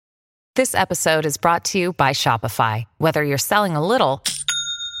This episode is brought to you by Shopify. Whether you're selling a little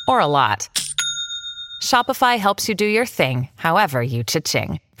or a lot, Shopify helps you do your thing, however you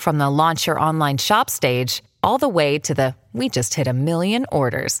cha-ching. From the launch your online shop stage, all the way to the we just hit 1 million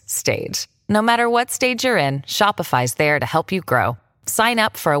orders stage. No matter what stage you're in, Shopify's there to help you grow. Sign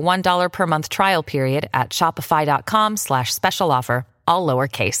up for a $1 per month trial period at shopify.com/special offer, all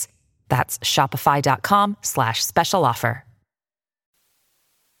lowercase. That's shopify.com/special offer.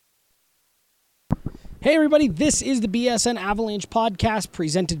 Hey everybody, this is the BSN Avalanche podcast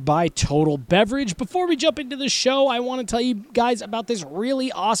presented by Total Beverage. Before we jump into the show, I want to tell you guys about this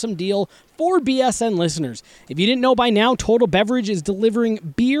really awesome deal for BSN listeners. If you didn't know by now, Total Beverage is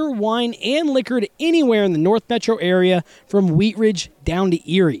delivering beer, wine, and liquor to anywhere in the North Metro area from Wheat Ridge down to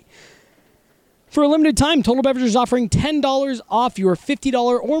Erie. For a limited time, Total Beverage is offering $10 off your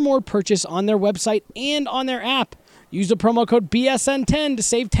 $50 or more purchase on their website and on their app. Use the promo code BSN10 to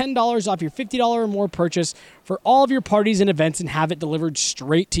save $10 off your $50 or more purchase for all of your parties and events and have it delivered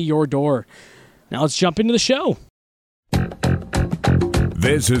straight to your door. Now let's jump into the show.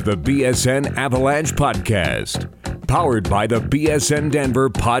 This is the BSN Avalanche Podcast, powered by the BSN Denver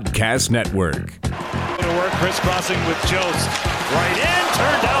Podcast Network. To work, crisscrossing with Jost. Right in,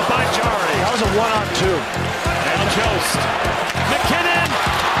 turned out by Jari. That was a 1-on-2. And Jost. McKinnon.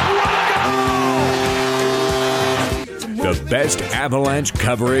 What a goal! The best Avalanche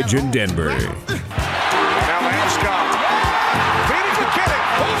coverage in Denver. Now Landeskog. Feeding McKinnon.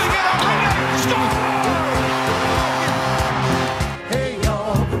 Holding it up. Hey,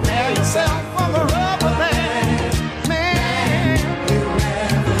 y'all, prepare yourself for the rubber band. Man, you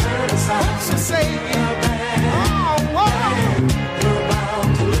never heard a song to say. Oh, whoa. You're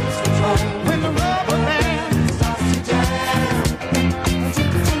about to lose control when the rubber band starts to jam.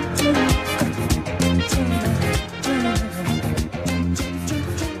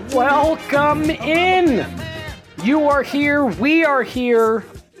 Welcome in. You are here. We are here.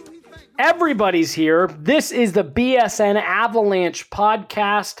 Everybody's here. This is the BSN Avalanche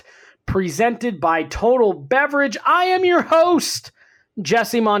podcast presented by Total Beverage. I am your host,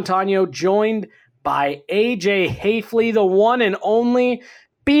 Jesse Montano, joined by AJ Hafley, the one and only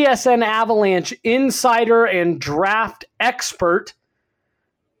BSN Avalanche insider and draft expert.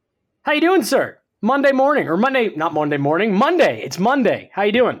 How you doing, sir? Monday morning, or Monday, not Monday morning, Monday. It's Monday. How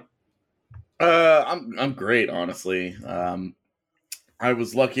you doing? I'm great, honestly. I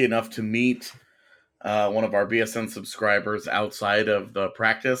was lucky enough to meet one of our BSN subscribers outside of the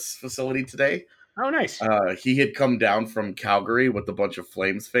practice facility today. Oh, nice. He had come down from Calgary with a bunch of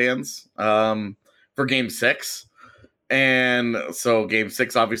Flames fans for Game 6. And so Game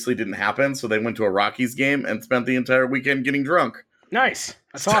 6 obviously didn't happen, so they went to a Rockies game and spent the entire weekend getting drunk. Nice.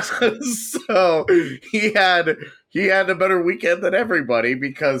 That's awesome. So he had a better weekend than everybody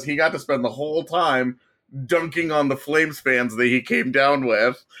because he got to spend the whole time dunking on the Flames fans that he came down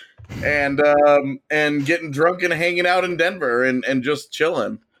with and getting drunk and hanging out in Denver and just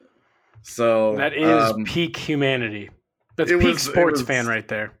chilling. So that is peak humanity. That's peak sports fan right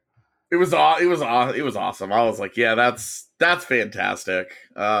there. It was awesome. I was like, yeah, that's fantastic.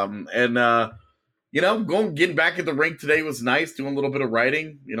 Getting back at the rink today was nice. Doing a little bit of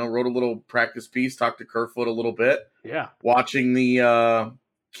writing. Wrote a little practice piece. Talked to Kerfoot a little bit. Yeah. Watching the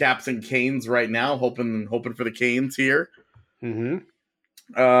Caps and Canes right now. Hoping for the Canes here. Mm-hmm.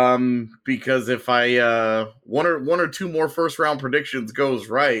 Because if I one or two more first round predictions goes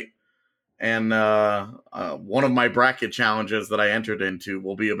right, and one of my bracket challenges that I entered into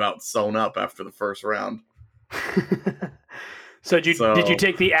will be about sewn up after the first round. So did you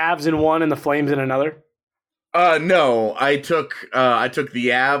take the Avs in one and the Flames in another? No, I took the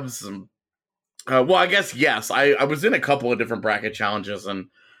Avs. Well, I guess yes. I was in a couple of different bracket challenges, and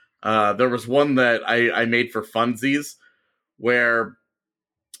there was one that I made for funsies where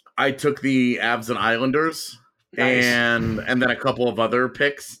I took the Avs and Islanders, nice. and then a couple of other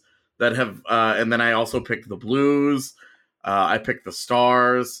picks that have, and then I also picked the Blues. I picked the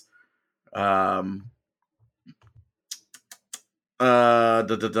Stars.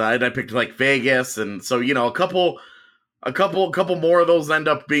 I picked like Vegas, and so a couple more of those end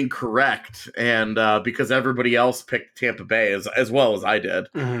up being correct, and because everybody else picked Tampa Bay as well as I did,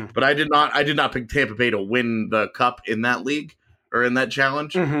 mm-hmm. but I did not pick Tampa Bay to win the cup in that league or in that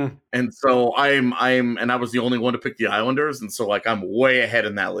challenge, mm-hmm. and so I was the only one to pick the Islanders, and so like I'm way ahead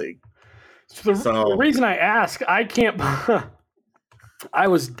in that league. So the reason I ask, I can't. I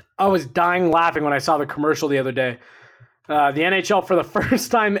was dying laughing when I saw the commercial the other day. The NHL, for the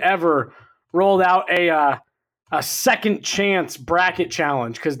first time ever, rolled out a second chance bracket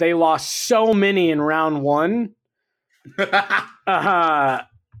challenge because they lost so many in round one.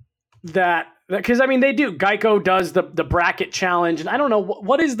 that because I mean they do. Geico does the bracket challenge, and I don't know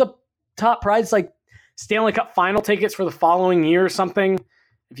what is the top prize, like Stanley Cup final tickets for the following year or something.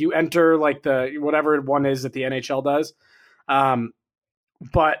 If you enter like the whatever one is that the NHL does,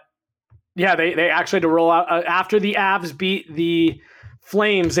 but yeah, they actually had to roll out after the Avs beat the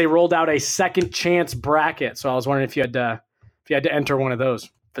Flames. They rolled out a second chance bracket. So I was wondering if you had to enter one of those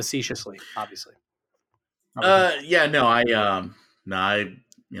facetiously, obviously. Yeah, no, I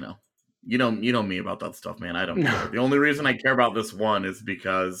you know me about that stuff, man. I don't care. The only reason I care about this one is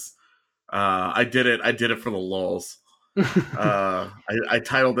because I did it for the lulz. I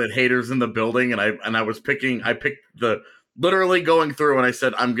titled it "Haters in the Building," and I picked the literally going through, and I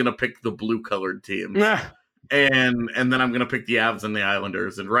said I'm gonna pick the blue colored teams, and then I'm gonna pick the Avs and the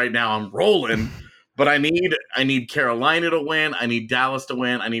Islanders. And right now I'm rolling, but I need Carolina to win, I need Dallas to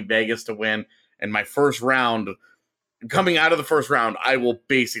win, I need Vegas to win, and my first round. Coming out of the first round, I will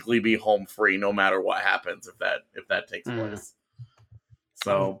basically be home free no matter what happens if that takes place.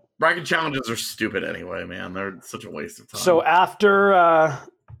 So bracket challenges are stupid anyway, man. They're such a waste of time. So after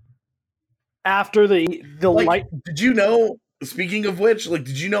the light, did you know? Speaking of which,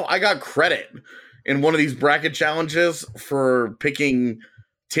 did you know I got credit in one of these bracket challenges for picking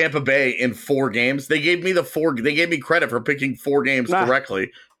Tampa Bay in 4 games? They gave me They gave me credit for picking 4 games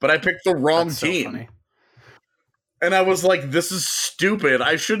correctly, but I picked the wrong team. So funny. And I was like, this is stupid.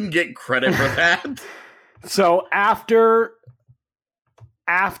 I shouldn't get credit for that. So after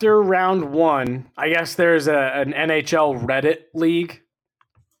round 1, I guess there's an NHL Reddit league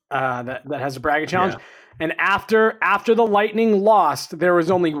that has a bracket challenge. Yeah. And after the Lightning lost, there was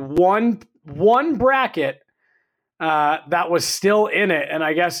only one bracket that was still in it. And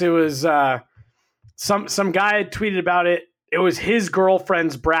I guess it was some guy had tweeted about it. It was his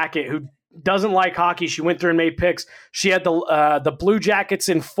girlfriend's bracket who doesn't like hockey. She went through and made picks. She had the Blue Jackets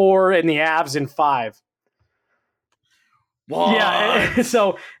in 4 and the Avs in 5. What? Yeah.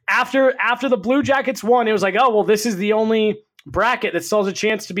 So after the Blue Jackets won, it was like, oh, well, this is the only bracket that still has a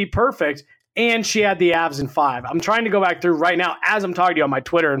chance to be perfect. And she had the Avs in 5. I'm trying to go back through right now as I'm talking to you on my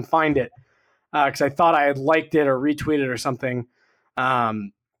Twitter and find it because I thought I had liked it or retweeted or something. But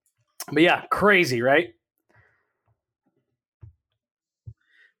yeah, crazy, right?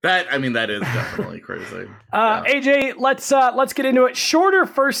 That is definitely crazy. AJ, let's get into it. Shorter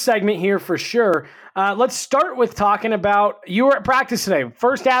first segment here for sure. Let's start with talking about you were at practice today.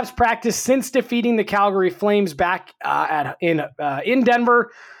 First Avs practice since defeating the Calgary Flames back in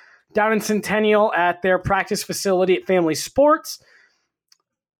Denver, down in Centennial at their practice facility at Family Sports.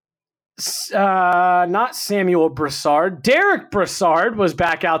 Not Samuel Brassard. Derek Brassard was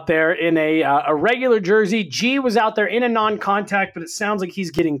back out there in a regular jersey. G was out there in a non-contact, but it sounds like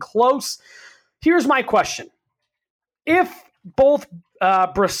he's getting close. Here's my question. If both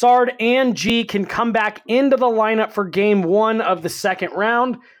Brassard and G can come back into the lineup for game 1 of the second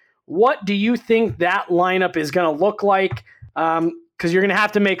round, what do you think that lineup is going to look like? Because you're going to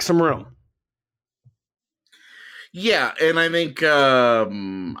have to make some room. Yeah, and I think it'll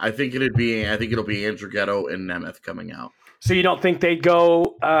be Andrighetto and Nemeth coming out. So you don't think they'd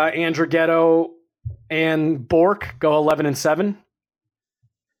go Andrighetto and Bourque go 11-7?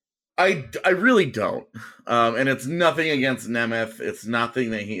 I really don't. And it's nothing against Nemeth. It's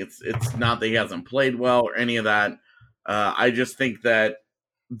nothing that it's not that he hasn't played well or any of that. I just think that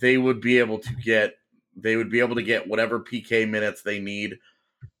they would be able to get whatever PK minutes they need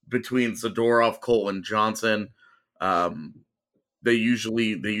between Zadorov, Cole, and Johnson. They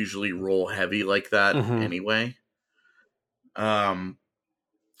usually roll heavy like that anyway. And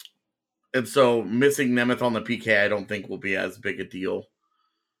so missing Nemeth on the PK, I don't think will be as big a deal.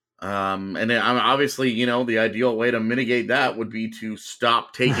 And then, obviously, the ideal way to mitigate that would be to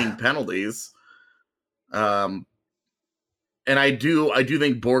stop taking penalties. And I do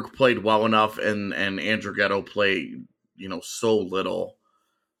think Bourque played well enough and Andrighetto played, so little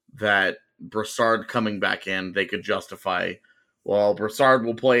that Brassard coming back in, they could justify, well, Brassard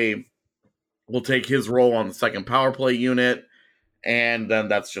will take his role on the second power play unit, and then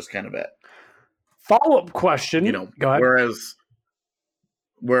that's just kind of it. Follow-up question. Go ahead.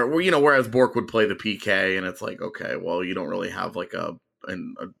 Whereas Bourque would play the PK, and it's like, okay, well, you don't really have like a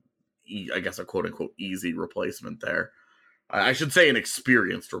quote unquote easy replacement there. I should say an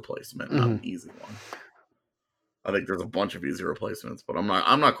experienced replacement, not an easy one. I think there's a bunch of easy replacements, but I'm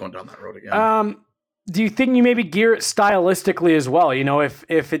not going down that road again. Do you think you maybe gear it stylistically as well?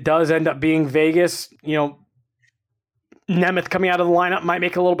 If it does end up being Vegas, Nemeth coming out of the lineup might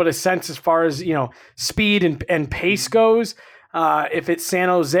make a little bit of sense as far as, speed and pace goes. If it's San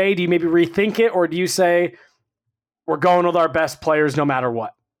Jose, do you maybe rethink it, or do you say we're going with our best players no matter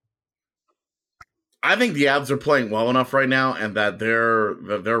what? I think the Avs are playing well enough right now, and that they're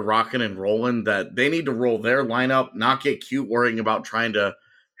rocking and rolling, that they need to roll their lineup, not get cute worrying about trying to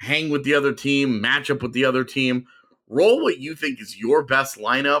hang with the other team, match up with the other team. Roll what you think is your best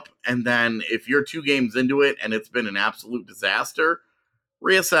lineup, and then if you're 2 games into it and it's been an absolute disaster,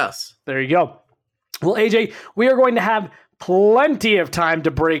 reassess. There you go. Well, AJ, we are going to have plenty of time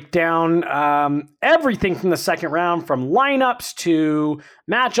to break down everything from the second round, from lineups to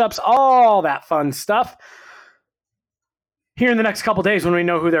matchups, all that fun stuff. Here in the next couple days when we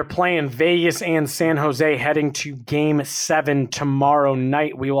know who they're playing, Vegas and San Jose heading to Game 7 tomorrow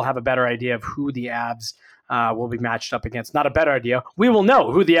night, we will have a better idea of who the Avs will be matched up against. Not a better idea. We will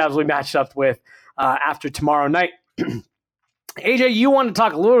know who the Avs will be matched up with after tomorrow night. AJ, you want to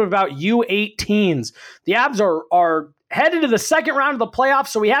talk a little bit about U18s. The Avs are headed to the second round of the playoffs,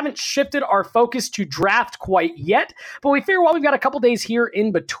 so we haven't shifted our focus to draft quite yet. But we figure, well, we've got a couple days here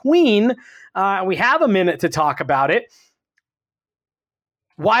in between. We have a minute to talk about it.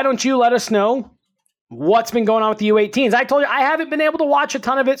 Why don't you let us know what's been going on with the U18s? I told you I haven't been able to watch a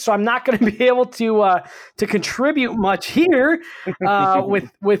ton of it, so I'm not going to be able to contribute much here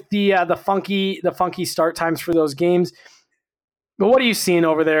with the funky start times for those games. But what are you seeing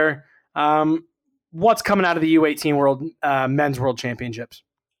over there? What's coming out of the U18 men's world championships?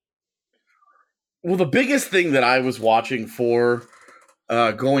 Well, the biggest thing that I was watching for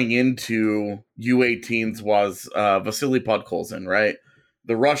going into U18s was Vasily Podkolzin, right?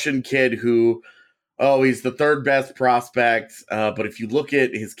 The Russian kid who, he's the third best prospect. But if you look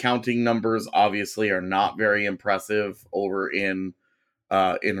at his counting numbers, obviously are not very impressive over in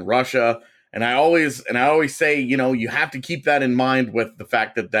Russia. And I always say, you have to keep that in mind with the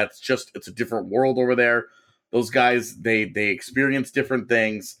fact that it's a different world over there. Those guys, they experience different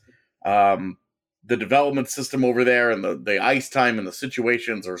things. The development system over there and the ice time and the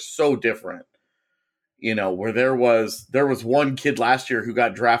situations are so different. Where there was one kid last year who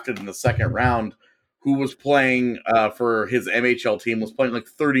got drafted in the second round who was playing for his MHL team, was playing like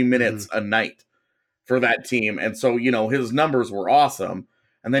 30 minutes a night for that team. And so, his numbers were awesome.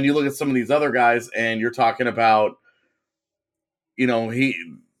 And then you look at some of these other guys and you're talking about,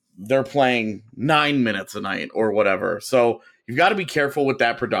 they're playing 9 minutes a night or whatever. So you've got to be careful with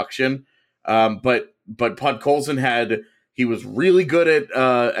that production. But Podkolzin he was really good at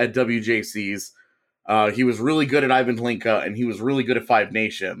WJCs. He was really good at Ivan Hlinka, and he was really good at Five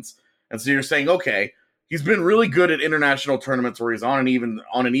Nations. And so you're saying, okay, he's been really good at international tournaments where he's on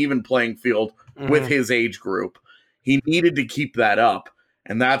an even playing field with his age group. He needed to keep that up.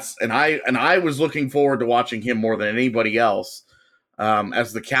 And I was looking forward to watching him more than anybody else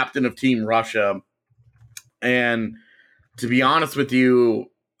as the captain of Team Russia. And to be honest with you,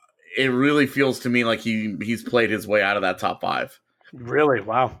 it really feels to me like he's played his way out of that top 5. Really?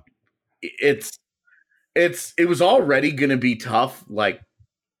 Wow. It was already going to be tough. Like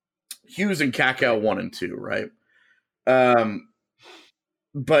Hughes and Kakao 1 and 2, right?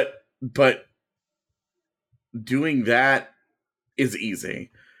 But doing that is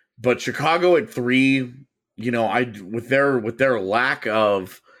easy, but Chicago at 3, with their lack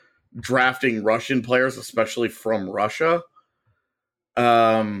of drafting Russian players, especially from Russia,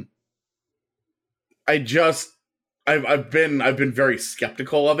 I've been very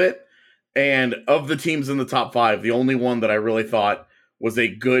skeptical of it. And of the teams in the top 5, the only one that I really thought was a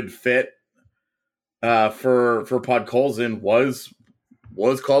good fit for Podkolzin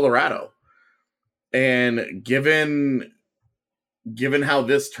was Colorado. And given how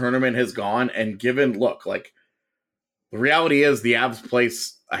this tournament has gone, and the reality is the Avs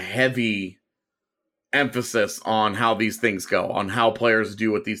place a heavy emphasis on how these things go, on how players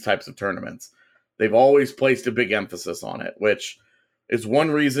do with these types of tournaments. They've always placed a big emphasis on it, which is one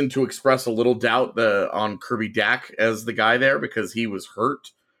reason to express a little doubt on Kirby Dack as the guy there, because he was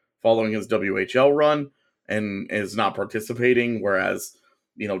hurt following his WHL run and is not participating, whereas,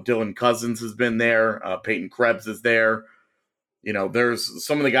 Dylan Cousins has been there, Peyton Krebs is there. There's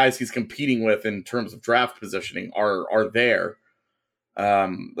some of the guys he's competing with in terms of draft positioning are there,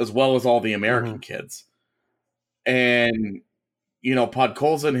 as well as all the American kids. And,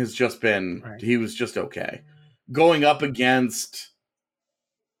 Podkolzin has just been, right. He was just okay. Going up against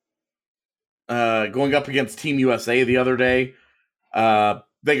Team USA the other day,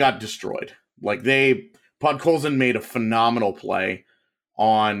 they got destroyed. Podkolzin made a phenomenal play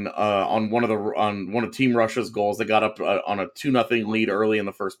on one of Team Russia's goals. They got up on a 2-0 lead early in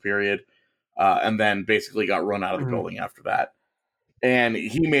the first period, and then basically got run out of the building after that. And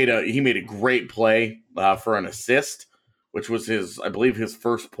he made a great play for an assist, which was his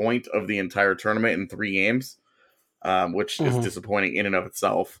first point of the entire tournament in 3 games, which is disappointing in and of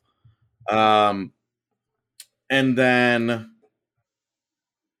itself. and then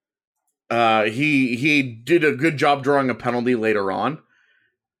he did a good job drawing a penalty later on,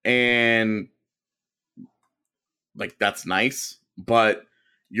 and like that's nice, but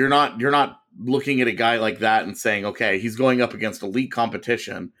you're not looking at a guy like that and saying, okay, he's going up against elite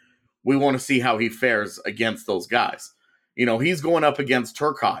competition. We want to see how he fares against those guys. You know, he's going up against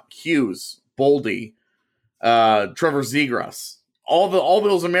Turcotte, Hughes, Boldy, Trevor Zegras, all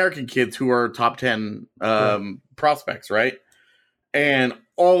those American kids who are top 10 prospects, right? And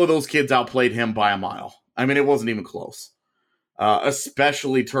all of those kids outplayed him by a mile. I mean, it wasn't even close.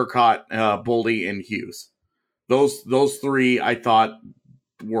 Especially Turcotte, Boldy, and Hughes. Those three I thought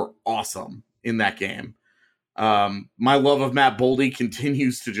were awesome in that game. My love of Matt Boldy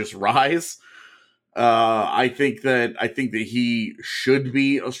continues to just rise. I think that he should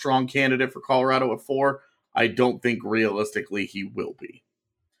be a strong candidate for Colorado at 4. I don't think realistically he will be.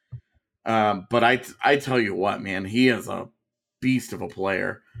 But I tell you what, man, he is a beast of a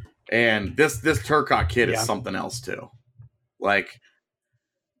player, and this Turcotte kid is something else too. Like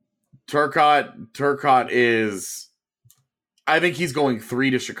Turcotte is, I think he's going 3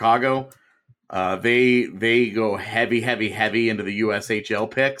 to Chicago. They go heavy into the USHL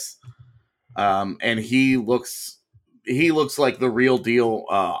picks. And he looks like the real deal,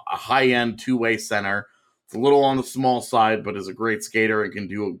 a high-end two-way center. It's a little on the small side, but is a great skater and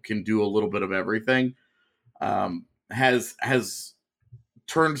can do a little bit of everything. Has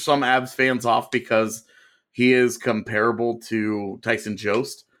turned some Avs fans off because he is comparable to Tyson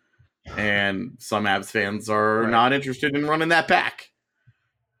Jost, and some Avs fans are not interested in running that back.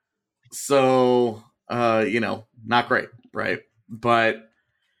 So, not great, right? But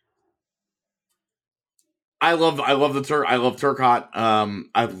I love Turcotte.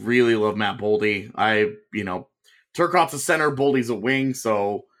 I really love Matt Boldy. Turcotte's a center, Boldy's a wing,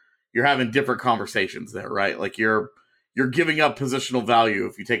 so you're having different conversations there, right? Like you're giving up positional value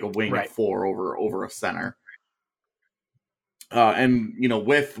if you take a wing at 4 over a center. And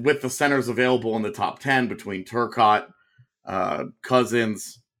with the centers available in the top 10 between Turcotte,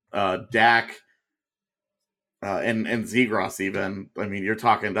 Cousins, Dak, and Zegras even, I mean, you're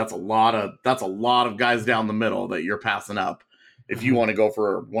talking that's a lot of guys down the middle that you're passing up if you want to go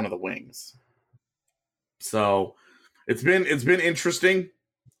for one of the wings. So it's been interesting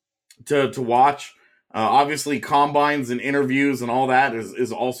to watch. Obviously, combines and interviews and all that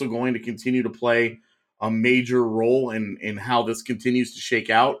is also going to continue to play a major role in how this continues to shake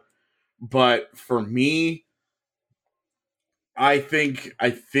out. But for me, I think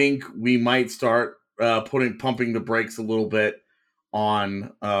we might start pumping the brakes a little bit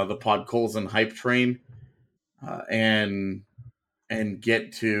on the Podkolzin hype train, and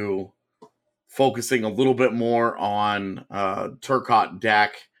get to focusing a little bit more on Turcotte,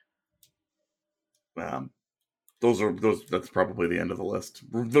 Dak. That's probably the end of the list.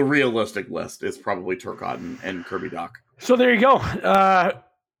 The realistic list is probably Turcotte and Kirby Dach. So there you go.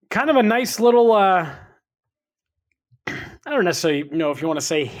 Kind of a nice little, I don't necessarily know if you want to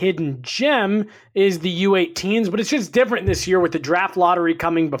say hidden gem is the U18s, but it's just different this year with the draft lottery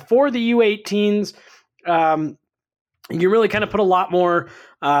coming before the U18s. You really kind of put a lot more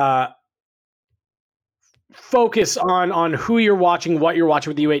focus on who you're watching, what you're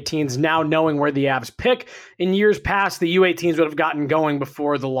watching with the U18s, now knowing where the Avs pick. In years past, the U18s would have gotten going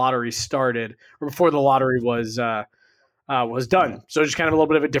before the lottery started, or before the lottery was done. So just kind of a little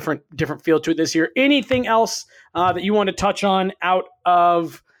bit of a different feel to it this year. Anything else that you want to touch on out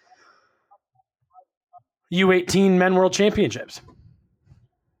of U18 Men World Championships?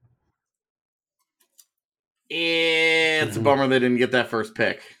 It's a bummer they didn't get that first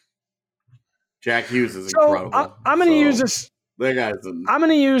pick. Jack Hughes is incredible. I'm going to use this. I'm going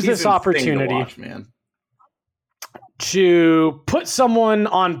to use this opportunity to watch, man, to put someone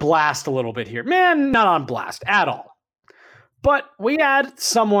on blast a little bit here. Man, not on blast at all. But we had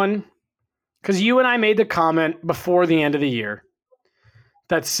someone, because you and I made the comment before the end of the year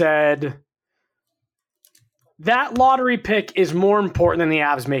that said that lottery pick is more important than the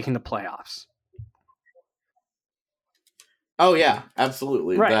Avs making the playoffs. Oh, yeah,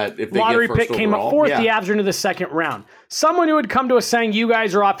 absolutely. Right. That if they lottery get first pick came overall, up 4th, the Avs are into the second round. Someone who had come to us saying you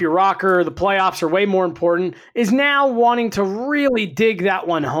guys are off your rocker, the playoffs are way more important, is now wanting to really dig that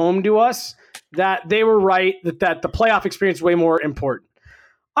one home to us, that they were right, that the playoff experience is way more important.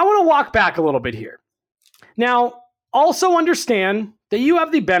 I want to walk back a little bit here. Now, also understand that you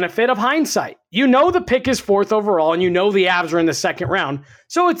have the benefit of hindsight. You know the pick is 4th overall, and you know the Avs are in the second round,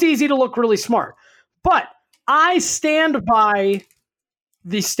 so it's easy to look really smart. But I stand by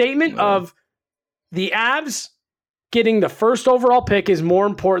the statement of the Avs getting the first overall pick is more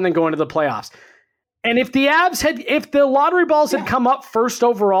important than going to the playoffs. And if the lottery balls had come up first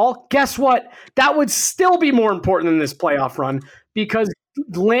overall, guess what? That would still be more important than this playoff run, because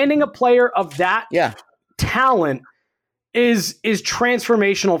landing a player of that talent is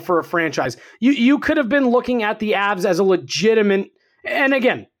transformational for a franchise. You could have been looking at the Avs as a legitimate, and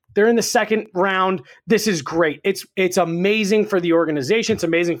again, they're in the second round. This is great. It's amazing for the organization. It's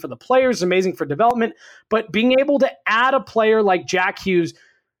amazing for the players. It's amazing for development. But being able to add a player like Jack Hughes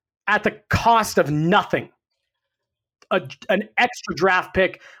at the cost of nothing, an extra draft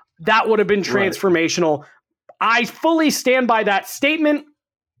pick, that would have been transformational. Right. I fully stand by that statement.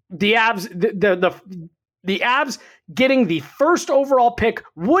 The Avs, the Avs getting the first overall pick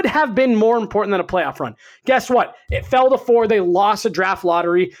would have been more important than a playoff run. Guess what? It fell to 4. They lost a draft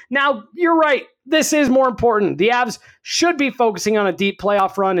lottery. Now, you're right. This is more important. The Avs should be focusing on a deep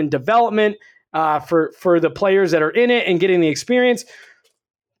playoff run and development for the players that are in it and getting the experience.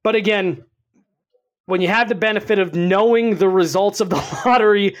 But again, when you have the benefit of knowing the results of the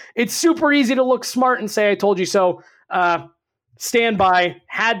lottery, it's super easy to look smart and say, I told you so. Stand by.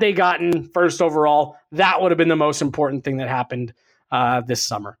 Had they gotten first overall, that would have been the most important thing that happened this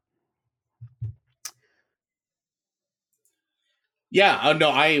summer. Yeah, no,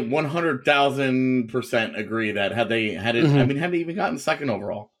 I 100,000% agree that had they even gotten second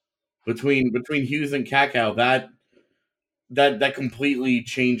overall between Hughes and Kakko, that completely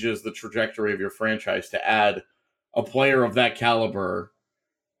changes the trajectory of your franchise to add a player of that caliber.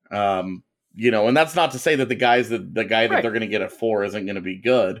 And that's not to say that the guy that they're going to get at 4 isn't going to be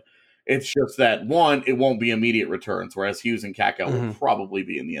good. It's just that, one, it won't be immediate returns, whereas Hughes and Kakko will probably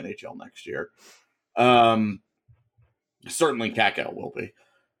be in the NHL next year. Certainly Kakko will be.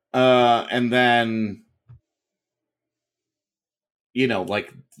 And then,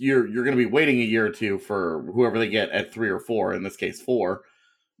 you're going to be waiting a year or two for whoever they get at 3 or 4, in this case 4.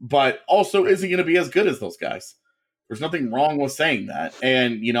 But also, is he going to be as good as those guys? There's nothing wrong with saying that.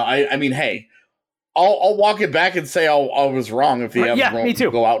 And, I mean, hey, I'll walk it back and say I was wrong if the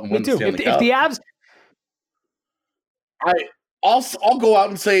Avs go out and win the Stanley Cup. If the Avs... I'll go out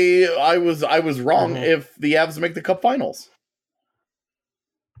and say I was wrong if the Avs make the Cup Finals.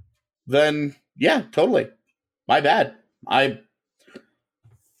 Then, yeah, totally. My bad. I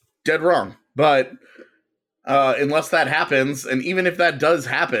dead wrong. But unless that happens, and even if that does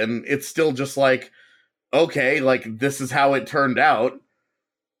happen, it's still just like, okay, like, this is how it turned out.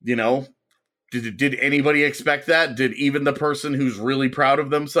 Did anybody expect that? Did even the person who's really proud of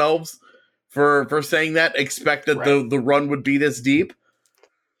themselves for saying that expect that the run would be this deep?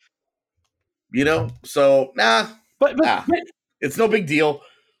 So but it's no big deal.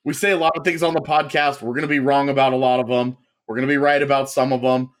 We say a lot of things on the podcast. We're going to be wrong about a lot of them. We're going to be right about some of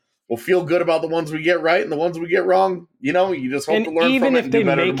them. We'll feel good about the ones we get right, and the ones we get wrong, you just hope to learn from it. And even if they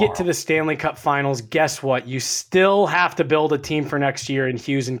make it to the Stanley Cup Finals, guess what? You still have to build a team for next year, and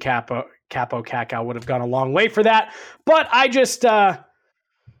Hughes and Kakko would have gone a long way for that. But I just I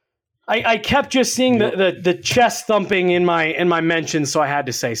kept just seeing the chest thumping in my mentions, so I had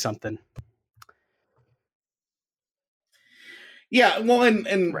to say something. Yeah, well,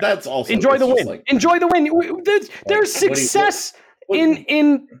 and that's also enjoy the win. Enjoy the win. There's success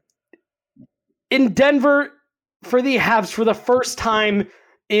in Denver for the Habs for the first time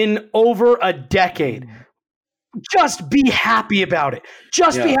in over a decade. Just be happy about it.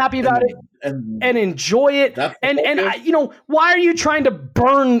 Be happy about it and enjoy it. And why are you trying to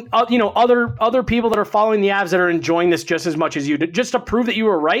burn other people that are following the Avs that are enjoying this just as much as you did, just to prove that you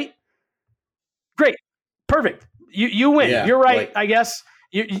were right? Great. Perfect. You win. Yeah, you're right, I guess.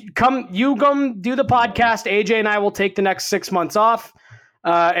 You come do the podcast. AJ and I will take the next 6 months off.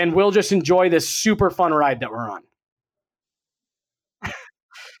 And we'll just enjoy this super fun ride that we're on.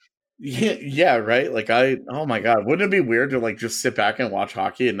 Yeah, right. Like oh my God, wouldn't it be weird to just sit back and watch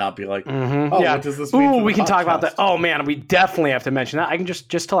hockey and not be like, what does this mean? We can talk about that. Oh man, we definitely have to mention that. I can just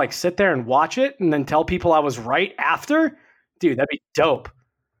to sit there and watch it and then tell people I was right after. Dude, that'd be dope.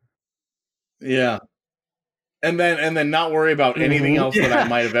 Yeah. And then not worry about anything else that I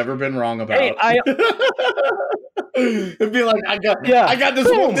might have ever been wrong about. Hey, it'd be like I got this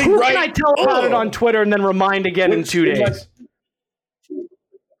whole thing right. Can I tell about it on Twitter and then remind again in 2 days?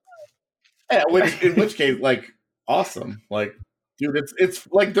 In which case, awesome. Dude, it's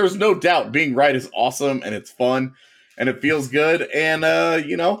like there's no doubt being right is awesome and it's fun and it feels good and I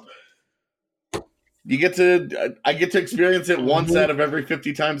get to experience it once out of every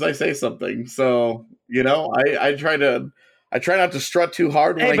 50 times I say something. So I try not to strut too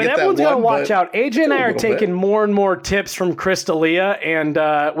hard when I get that one. But everyone's got to watch out. AJ and I are taking more and more tips from Chris D'Elia, and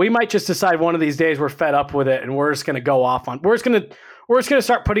we might just decide one of these days we're fed up with it, and we're just going to go off on. We're We're just going to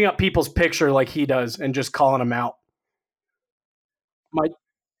start putting up people's picture like he does and just calling them out.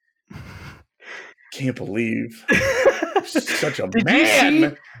 Can't believe such a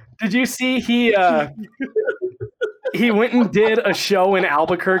man. Did you see he went and did a show in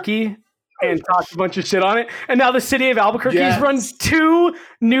Albuquerque and talked a bunch of shit on it, and now the city of Albuquerque runs 2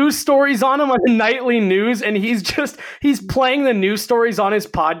 news stories on him on the nightly news, and he's playing the news stories on his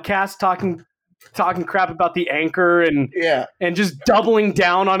podcast, talking crap about the anchor and just doubling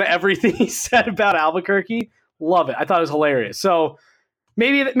down on everything he said about Albuquerque. Love it. I thought it was hilarious. So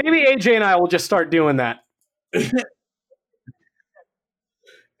maybe AJ and I will just start doing that.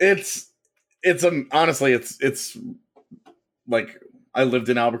 Honestly, it's like, I lived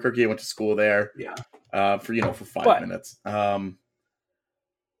in Albuquerque. I went to school there. Yeah. For 5 minutes. I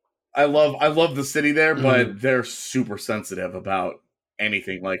love the city there, but they're super sensitive about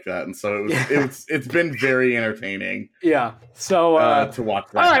anything like that, and so it's been very entertaining. Yeah. So to watch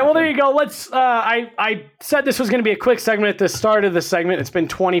that. All right. happen. Well, there you go. Let's. I said this was going to be a quick segment at the start of the segment. It's been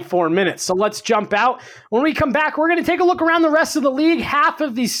 24 minutes, so let's jump out. When we come back, we're going to take a look around the rest of the league. Half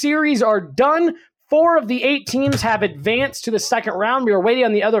of the series are done. 4 of the 8 teams have advanced to the second round. We are waiting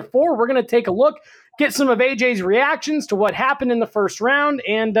on the other 4. We're going to take a look, get some of AJ's reactions to what happened in the first round,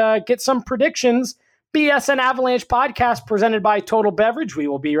 and get some predictions. BSN Avalanche podcast presented by Total Beverage. We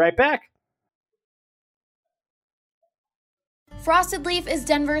will be right back. Frosted Leaf is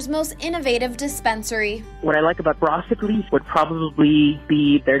Denver's most innovative dispensary. What I like about Frosted Leaf would probably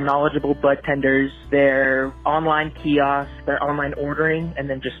be their knowledgeable budtenders, their online kiosks, their online ordering, and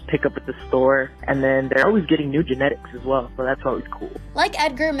then just pick up at the store. And then they're always getting new genetics as well, so that's always cool. Like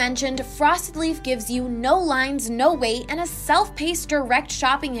Edgar mentioned, Frosted Leaf gives you no lines, no wait, and a self-paced direct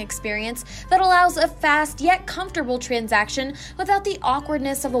shopping experience that allows a fast yet comfortable transaction without the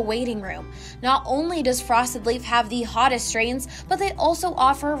awkwardness of a waiting room. Not only does Frosted Leaf have the hottest strains, but they also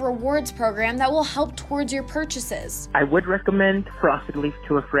offer a rewards program that will help towards your purchases. I would recommend Frosted Leaf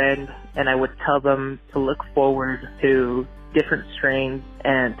to a friend, and I would tell them to look forward to different strains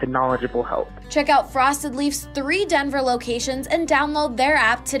and to knowledgeable help. Check out Frosted Leaf's 3 Denver locations and download their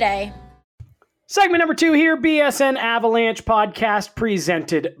app today. Segment number 2 here, BSN Avalanche podcast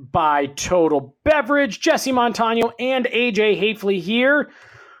presented by Total Beverage. Jesse Montano and AJ Hafley here.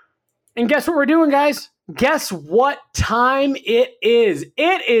 And guess what we're doing, guys? Guess what time it is?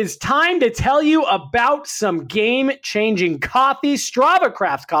 It is time to tell you about some game-changing coffee. Strava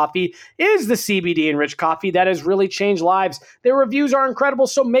Craft Coffee is the CBD-enriched coffee that has really changed lives. Their reviews are incredible,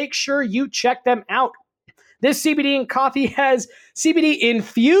 so make sure you check them out. This CBD coffee has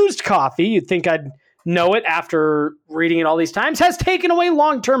CBD-infused coffee. You'd think I'd know it after reading it all these times. Has taken away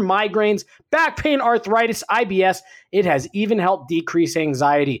long-term migraines, back pain, arthritis, IBS. It has even helped decrease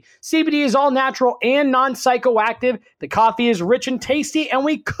anxiety. CBD is all natural and non-psychoactive. The coffee is rich and tasty, and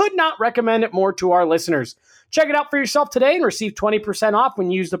we could not recommend it more to our listeners. Check it out for yourself today and receive 20% off when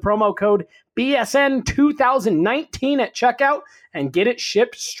you use the promo code BSN2019 at checkout and get it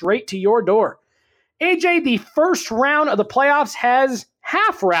shipped straight to your door. AJ, the first round of the playoffs has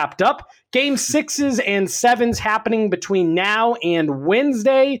half wrapped up. Game 6s and 7s happening between now and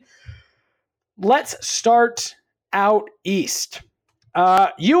Wednesday. Let's start out east.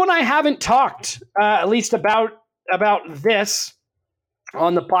 You and I haven't talked, at least about this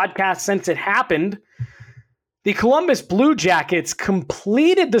on the podcast since it happened. The Columbus Blue Jackets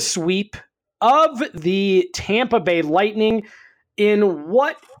completed the sweep of the Tampa Bay Lightning in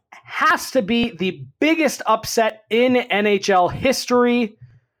what has to be the biggest upset in NHL history.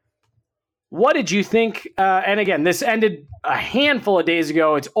 What did you think? And again, this ended a handful of days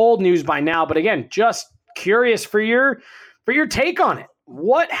ago. It's old news by now, but again, just curious for your take on it.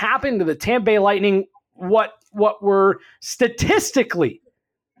 What happened to the Tampa Bay Lightning? What were statistically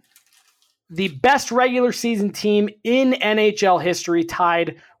the best regular season team in NHL history,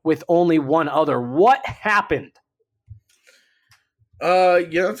 tied with only one other? What happened?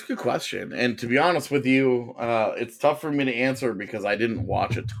 Yeah, that's a good question. And to be honest with you, it's tough for me to answer because I didn't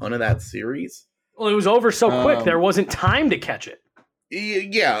watch a ton of that series. Well, it was over so quick. There wasn't time to catch it.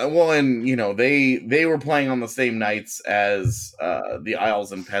 Yeah, well, and they were playing on the same nights as the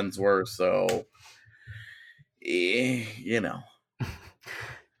Isles and Pens were, so Do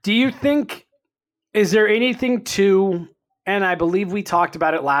you think, is there anything to, and I believe we talked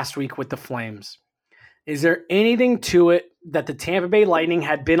about it last week with the Flames, is there anything to it that the Tampa Bay Lightning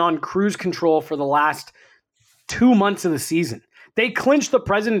had been on cruise control for the last 2 months of the season? They clinched the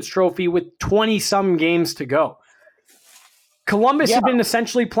President's Trophy with 20-some games to go. Columbus had been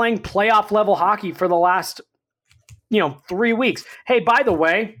essentially playing playoff-level hockey for the last, 3 weeks. Hey, by the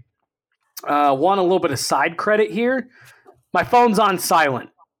way, want a little bit of side credit here. My phone's on silent.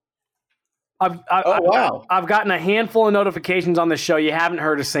 Wow. I've gotten a handful of notifications on the show. You haven't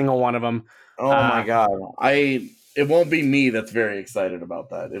heard a single one of them. Oh my God. It won't be me that's very excited about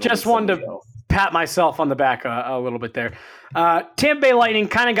that. It'll Just be wanted somebody to else. pat myself on the back a little bit there. Tampa Bay Lightning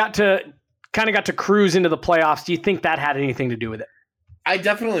kind of got to cruise into the playoffs. Do you think that had anything to do with it? I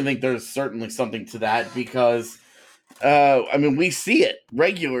definitely think there's certainly something to that because, we see it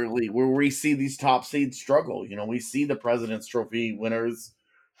regularly where we see these top seeds struggle. We see the President's Trophy winners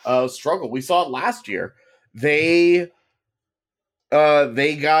struggle. We saw it last year. They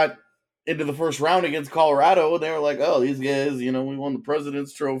got into the first round against Colorado, and they were like, "Oh, these guys, we won the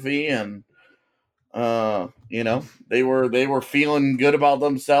President's Trophy," and they were feeling good about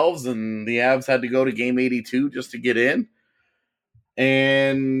themselves, and the Avs had to go to Game 82 just to get in,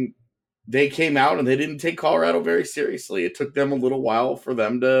 and they came out and they didn't take Colorado very seriously. It took them a little while for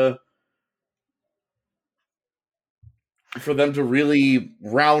them to really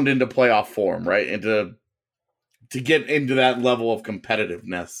round into playoff form, right, and to get into that level of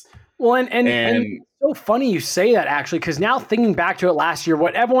competitiveness. Well, and it's so funny you say that, actually, because now thinking back to it last year,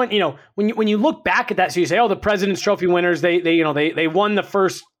 what everyone, when you look back at that, so you say, oh, the President's Trophy winners, they won the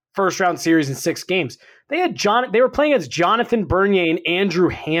first round series in 6 games. They were playing against Jonathan Bernier and Andrew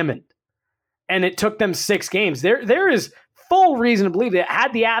Hammond, and it took them 6 games. There is full reason to believe that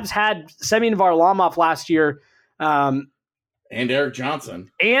had the Avs had Semyon Varlamov last year, and Eric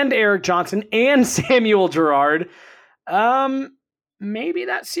Johnson and Samuel Girard, maybe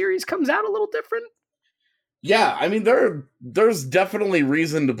that series comes out a little different. Yeah, there's definitely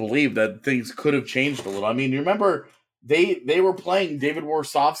reason to believe that things could have changed a little. You remember they were playing David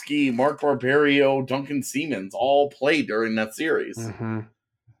Warsofsky, Mark Barberio, Duncan Siemens all played during that series. Mm-hmm.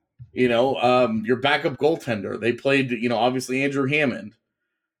 Your backup goaltender, they played, obviously Andrew Hammond.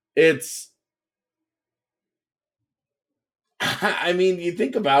 You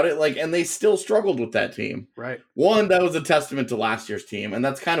think about it, and they still struggled with that team. Right. One, that was a testament to last year's team, and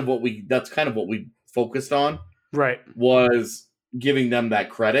that's kind of what we focused on. Right. Was giving them that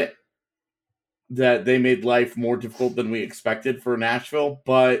credit that they made life more difficult than we expected for Nashville.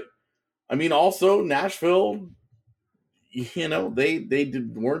 But also Nashville, they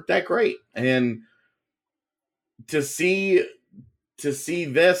weren't that great, and to see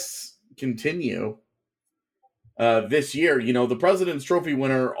this continue. This year, the President's Trophy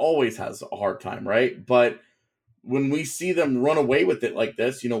winner always has a hard time, right? But when we see them run away with it like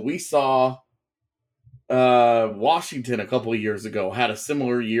this, we saw Washington a couple of years ago had a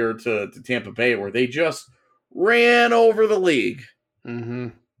similar year to Tampa Bay where they just ran over the league. Mm-hmm.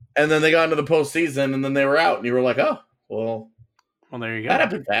 And then they got into the postseason and then they were out. And you were like, oh, well, there you go. That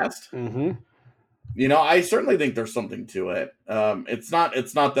happened fast. Mm-hmm. I certainly think there's something to it. It's not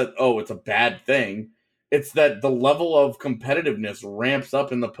that, oh, it's a bad thing. It's that the level of competitiveness ramps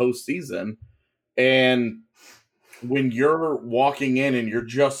up in the postseason. And when you're walking in and you're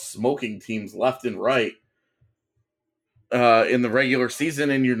just smoking teams left and right in the regular season,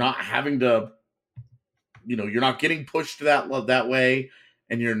 and you're not having to, you're not getting pushed that way,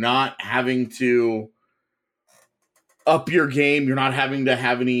 and you're not having to up your game. You're not having to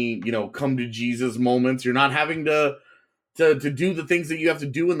have any, come to Jesus moments. You're not having to do the things that you have to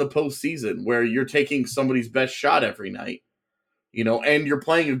do in the postseason where you're taking somebody's best shot every night, and you're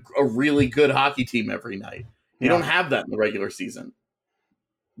playing a really good hockey team every night. You don't have that in the regular season.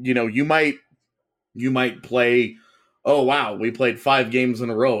 You might play, oh, wow, we played 5 games in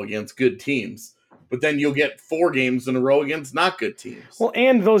a row against good teams, but then you'll get 4 games in a row against not good teams. Well,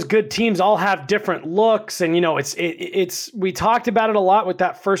 and those good teams all have different looks. And, it's we talked about it a lot with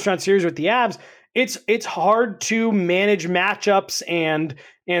that first round series with the Avs. It's hard to manage matchups and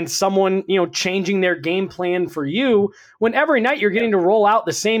someone, changing their game plan for you when every night you're getting to roll out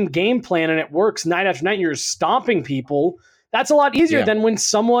the same game plan and it works night after night and you're stomping people. That's a lot easier than when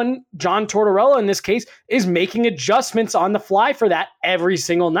someone, John Tortorella in this case, is making adjustments on the fly for that every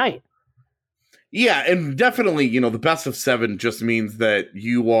single night. Yeah, and definitely, the best of 7 just means that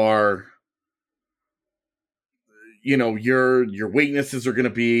you are, your weaknesses are going to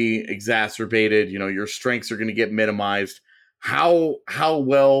be exacerbated. Your strengths are going to get minimized. How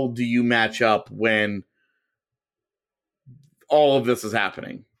well do you match up when all of this is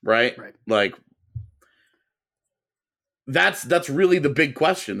happening, right? Like, that's really the big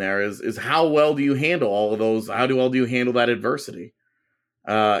question there is how well do you handle all of those? How well do you handle that adversity?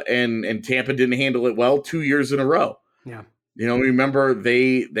 And Tampa didn't handle it well 2 years in a row. Yeah. Remember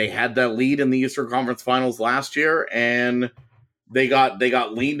they had that lead in the Eastern Conference Finals last year, and they got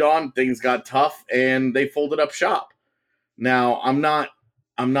leaned on. Things got tough, and they folded up shop. Now, I'm not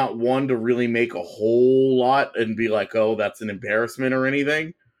I'm not one to really make a whole lot and be like, oh, that's an embarrassment or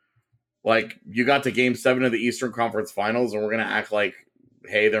anything. Like, you got to Game 7 of the Eastern Conference Finals, and we're going to act like,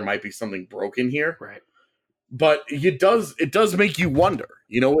 hey, there might be something broken here. Right. But it does make you wonder.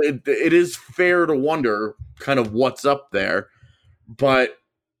 You know, it is fair to wonder kind of what's up there. But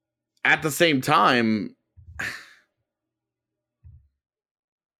at the same time,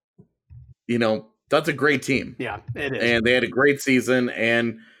 you know, that's a great team. Yeah, it is. And they had a great season,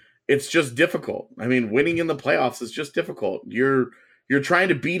 and it's just difficult. I mean, winning in the playoffs is just difficult. You're trying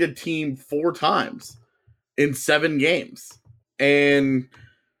to beat a team 4 times in 7 games. And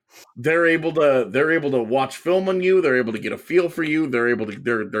they're able to watch film on you, they're able to get a feel for you, they're able to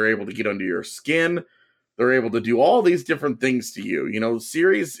get under your skin. They're able to do all these different things to you. You know,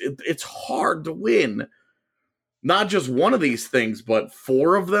 series, it's hard to win. Not just one of these things, but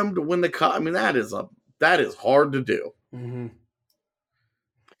 4 of them to win the cup. I mean, that is hard to do. Mm-hmm.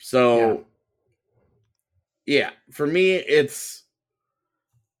 So, yeah, for me,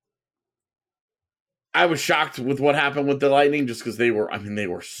 I was shocked with what happened with the Lightning just because they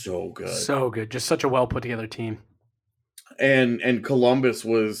were so good. So good. Just such a well put together team. And Columbus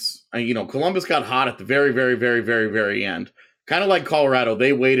was, Columbus got hot at the very, very, very, very, very end. Kind of like Colorado,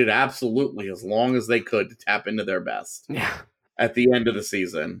 they waited absolutely as long as they could to tap into their best at the end of the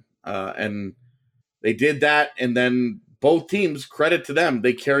season. And they did that, and then both teams, credit to them,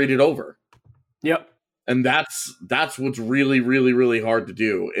 they carried it over. Yep. And that's what's really, really, really hard to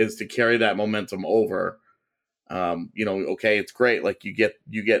do, is to carry that momentum over. Okay, it's great, like you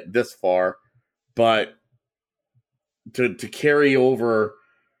get this far, but to carry over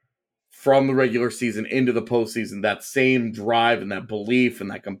from the regular season into the postseason, that same drive and that belief and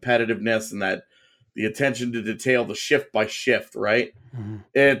that competitiveness and that the attention to detail, the shift by shift, right? Mm-hmm.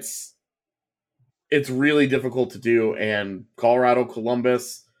 It's really difficult to do. And Colorado,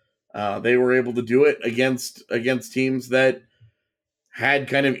 Columbus, they were able to do it against teams that had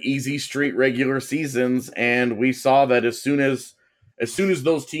kind of easy street regular seasons. And we saw that as soon as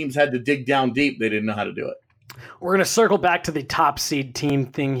those teams had to dig down deep, they didn't know how to do it. We're going to circle back to the top seed team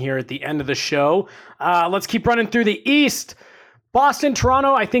thing here at the end of the show. Let's keep running through the East. Boston,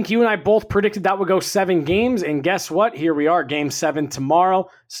 Toronto, I think you and I both predicted that would go 7 games. And guess what? Here we are, Game 7 tomorrow.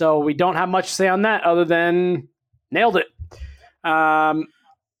 So we don't have much to say on that other than nailed it.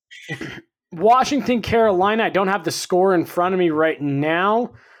 Washington, Carolina, I don't have the score in front of me right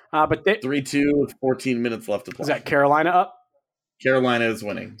now. But 3-2 with 14 minutes left to play. Is that Carolina up? Carolina is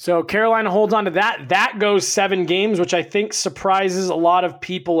winning. So Carolina holds on to that. That goes 7 games, which I think surprises a lot of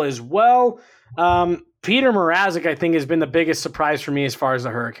people as well. Peter Mrazek, I think, has been the biggest surprise for me as far as the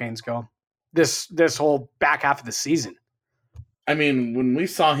Hurricanes go. This whole back half of the season. I mean, when we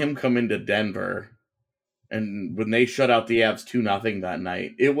saw him come into Denver and when they shut out the Avs 2-0 that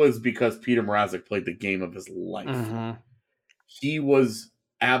night, it was because Peter Mrazek played the game of his life. Mm-hmm. He was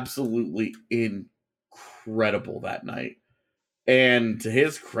absolutely incredible that night. And to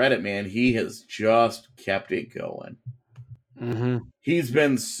his credit, man, he has just kept it going. Mm-hmm. He's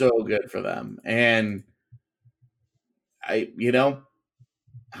been so good for them. And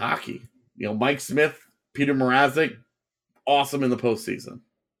hockey, Mike Smith, Peter Mrazek, awesome in the postseason.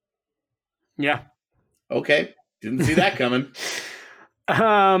 Yeah. Okay. Didn't see that coming.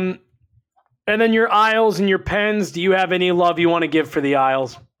 And then your Isles and your Pens. Do you have any love you want to give for the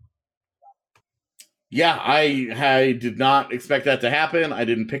Isles? Yeah, I did not expect that to happen. I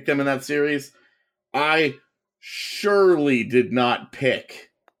didn't pick them in that series. I surely did not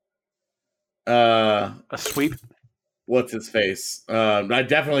pick a sweep. What's his face? I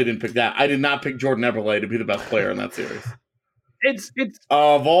definitely didn't pick that. I did not pick Jordan Eberle to be the best player in that series. It's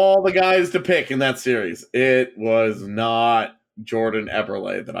of all the guys to pick in that series, it was not Jordan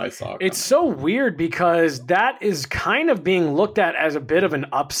Eberle that I saw coming. It's so weird because that is kind of being looked at as a bit of an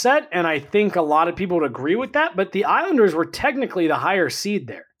upset, and I think a lot of people would agree with that, but the Islanders were technically the higher seed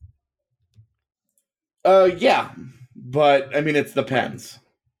there. Yeah, but I mean, it's the Pens.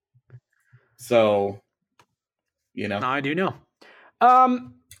 So, I do know.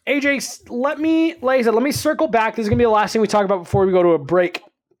 AJ, let me circle back. This is going to be the last thing we talk about before we go to a break.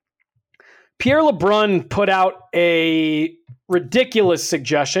 Pierre LeBrun put out a ridiculous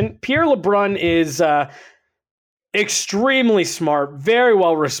suggestion. Pierre LeBrun is extremely smart, very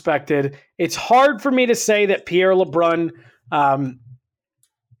well respected. It's hard for me to say that Pierre LeBrun,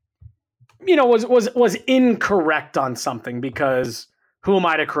 was incorrect on something, because who am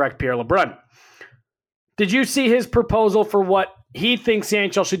I to correct Pierre LeBrun? Did you see his proposal for what he thinks the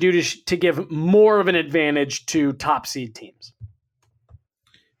NHL should do to give more of an advantage to top seed teams?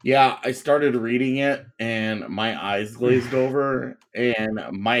 Yeah, I started reading it and my eyes glazed over and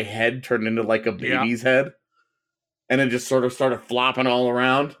my head turned into like a baby's head. And it just sort of started flopping all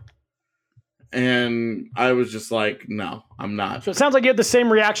around. And I was just like, no, I'm not. So it sounds like you had the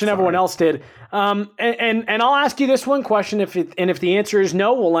same reaction everyone else did. And I'll ask you this one question. If the answer is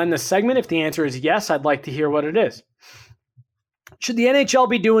no, we'll end the segment. If the answer is yes, I'd like to hear what it is. Should the NHL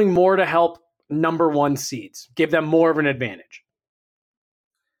be doing more to help number one seeds, give them more of an advantage?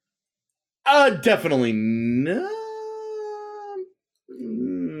 Definitely no.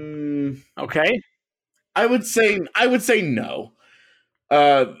 Okay. I would say no.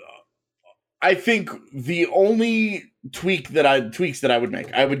 I think the only tweaks that I would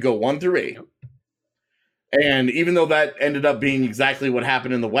make, I would go 1 through 8. And even though that ended up being exactly what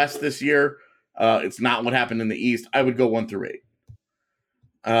happened in the West this year, it's not what happened in the East. I would go 1 through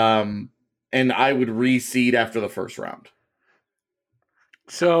 8. And I would reseed after the first round.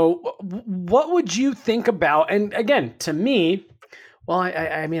 So what would you think about, and again, to me, well,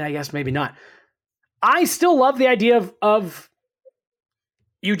 I mean, I guess maybe not. I still love the idea of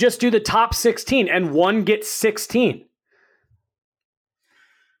you just do the top 16 and one gets 16.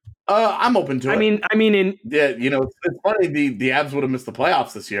 I'm open to it. I mean, it's funny. The Avs would have missed the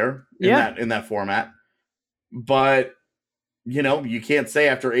playoffs this year in that format, but you can't say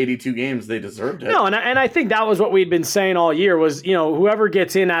after 82 games they deserved it. No, and I think that was what we'd been saying all year was, whoever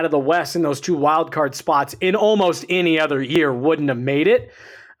gets in out of the West in those 2 wild card spots in almost any other year wouldn't have made it.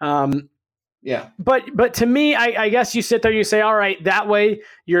 Yeah. But to me, I guess you sit there, you say, all right, that way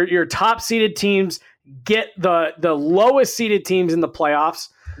your top seeded teams get the lowest seeded teams in the playoffs.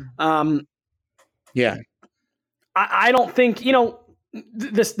 Yeah. I don't think,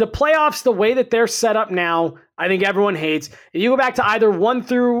 the playoffs, the way that they're set up now, I think everyone hates. If you go back to either 1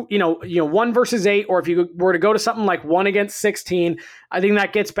 through, 1 versus 8, or if you were to go to something like 1 against 16, I think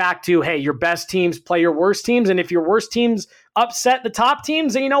that gets back to, hey, your best teams play your worst teams. And if your worst teams upset the top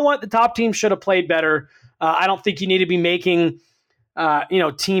teams, then you know what? The top teams should have played better. I don't think you need to be making,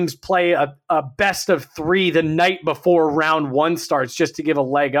 teams play a best of 3 the night before round 1 starts just to give a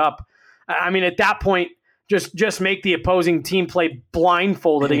leg up. I mean, at that point, just make the opposing team play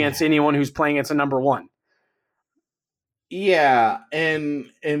blindfolded against anyone who's playing against a number 1. Yeah, and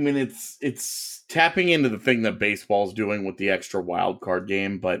I mean it's tapping into the thing that baseball's doing with the extra wild card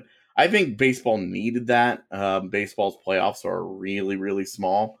game, but I think baseball needed that. Baseball's playoffs are really, really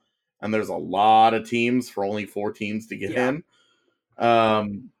small, and there's a lot of teams for only 4 teams to get in.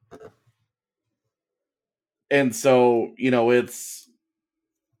 And so, it's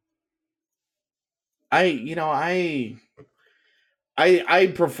I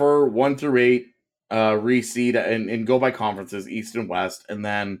prefer 1 through 8, reseed and go by conferences, East and West, and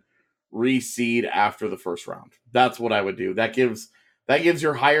then reseed after the first round. That's what I would do. That gives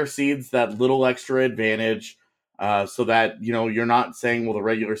your higher seeds that little extra advantage, so that you're not saying, well, the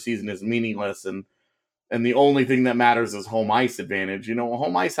regular season is meaningless and the only thing that matters is home ice advantage.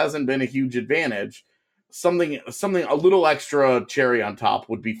 Home ice hasn't been a huge advantage. Something a little extra cherry on top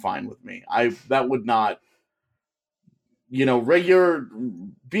would be fine with me. That would not, regular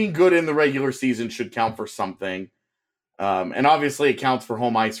being good in the regular season should count for something. And obviously it counts for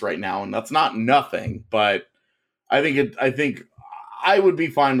home ice right now, and that's not nothing, but I think I would be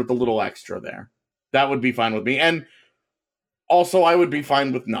fine with a little extra there. That would be fine with me. And also I would be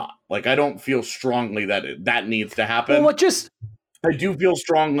fine with not. Like, I don't feel strongly that needs to happen. Well, I do feel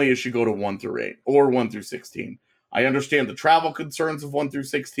strongly it should go to 1 through 8 or 1 through 16. I understand the travel concerns of 1 through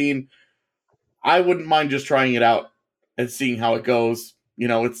 16. I wouldn't mind just trying it out and seeing how it goes.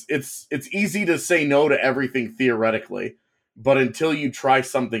 It's easy to say no to everything theoretically, but until you try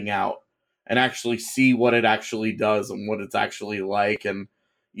something out and actually see what it actually does and what it's actually like, and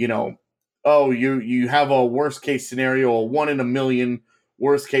you have a worst case scenario, a 1 in a million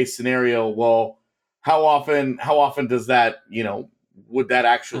worst case scenario. Well, how often does that, would that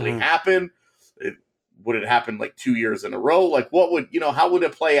actually happen? Would it happen like 2 years in a row? Like, what would, how would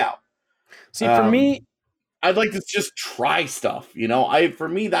it play out? See, for me, I'd like to just try stuff. For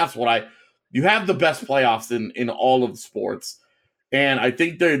me, that's what you have the best playoffs in all of the sports. And I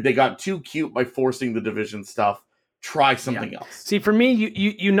think they got too cute by forcing the division stuff. Try something else. See, for me,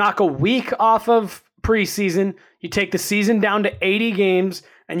 you knock a week off of preseason, you take the season down to 80 games,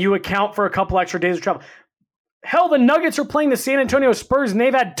 and you account for a couple extra days of travel. Hell, the Nuggets are playing the San Antonio Spurs, and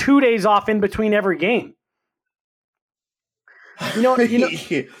they've had 2 days off in between every game.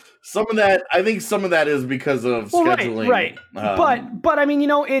 Some of that, I think some of that is because of scheduling. Right. But I mean,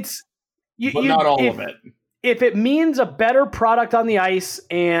 it's but not all of it. If it means a better product on the ice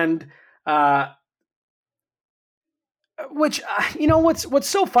and Which, what's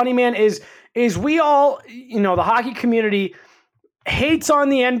so funny, man, is we all, the hockey community hates on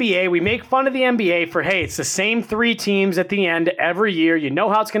the NBA. We make fun of the NBA for, hey, it's the same 3 teams at the end every year. You know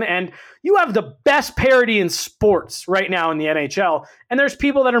how it's going to end. You have the best parity in sports right now in the NHL, and there's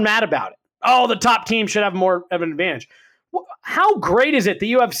people that are mad about it. Oh, the top team should have more of an advantage. How great is it that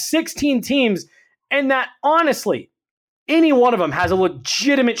you have 16 teams and that, honestly, any one of them has a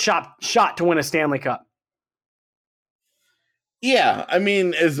legitimate shot to win a Stanley Cup? Yeah, I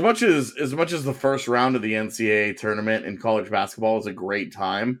mean, as much as the first round of the NCAA tournament in college basketball is a great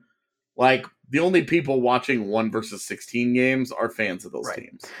time, like, the only people watching 1 versus 16 games are fans of those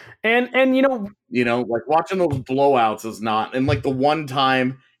teams. And like, watching those blowouts is not, and like the one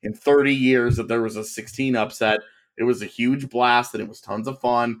time in 30 years that there was a 16 upset, it was a huge blast and it was tons of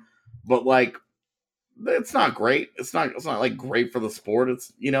fun, but like, it's not great. It's not like great for the sport.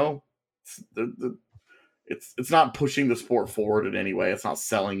 It's, it's not pushing the sport forward in any way. It's not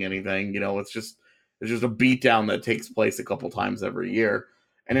selling anything. It's just a beatdown that takes place a couple times every year.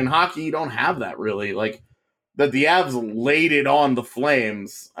 And in hockey, you don't have that really. Like, that the Avs laid it on the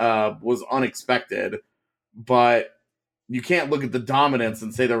Flames was unexpected, but you can't look at the dominance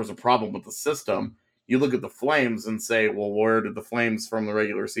and say there was a problem with the system. You look at the Flames and say, well, where did the Flames from the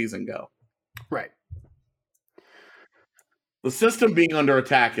regular season go? Right. The system being under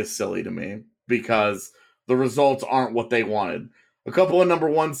attack is silly to me because the results aren't what they wanted. A couple of number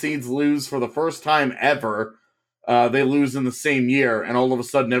 1 seeds lose for the first time ever. They lose in the same year, and all of a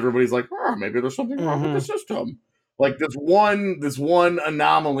sudden everybody's like, oh, maybe there's something wrong with the system. Like, this one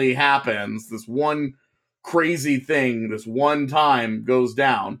anomaly happens, this one crazy thing, this one time goes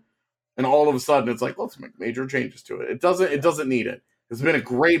down, and all of a sudden it's like, let's make major changes to it. It doesn't need it. It's been a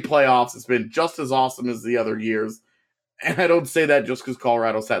great playoffs. It's been just as awesome as the other years. And I don't say that just because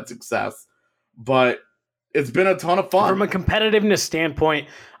Colorado's had success, but it's been a ton of fun. From a competitiveness standpoint,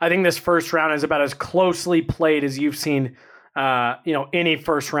 I think this first round is about as closely played as you've seen, any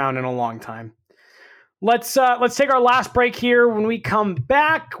first round in a long time. Let's take our last break here. When we come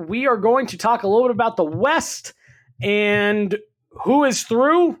back, we are going to talk a little bit about the West and who is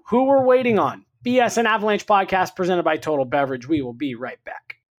through, who we're waiting on. BSN Avalanche podcast presented by Total Beverage. We will be right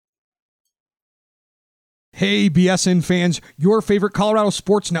back. Hey, BSN fans, your favorite Colorado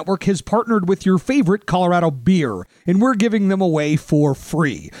Sports Network has partnered with your favorite Colorado beer, and we're giving them away for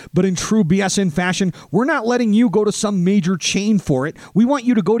free. But in true BSN fashion, we're not letting you go to some major chain for it. We want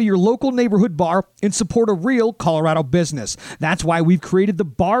you to go to your local neighborhood bar and support a real Colorado business. That's why we've created the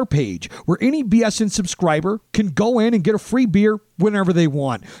bar page, where any BSN subscriber can go in and get a free beer whenever they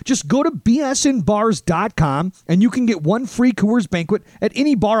want. Just go to bsnbars.com and you can get 1 free Coors Banquet at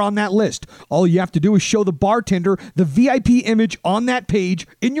any bar on that list. All you have to do is show the bartender the VIP image on that page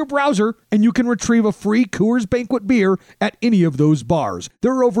in your browser, and you can retrieve a free Coors Banquet beer at any of those bars.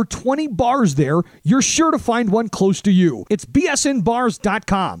 There are over 20 bars there. You're sure to find one close to you. It's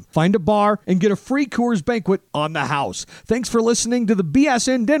bsnbars.com. Find a bar and get a free Coors Banquet on the house. Thanks for listening to the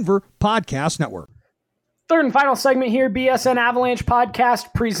BSN Denver Podcast Network. Third and final segment here, BSN Avalanche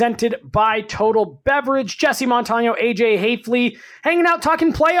podcast presented by Total Beverage. Jesse Montano, AJ Hafley, hanging out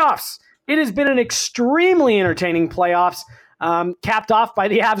talking playoffs. It has been an extremely entertaining playoffs, capped off by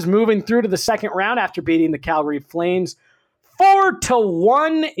the Avs moving through to the second round after beating the Calgary Flames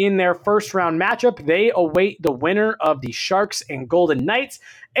 4-1 in their first round matchup. They await the winner of the Sharks and Golden Knights.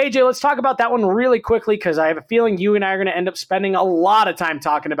 AJ, let's talk about that one really quickly because I have a feeling you and I are going to end up spending a lot of time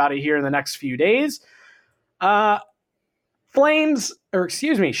talking about it here in the next few days.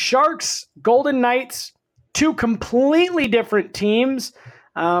 Sharks, Golden Knights, 2 completely different teams,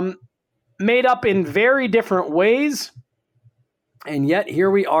 made up in very different ways. And yet here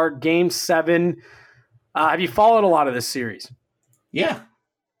we are, Game 7. Have you followed a lot of this series? Yeah.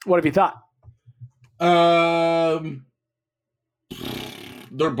 What have you thought?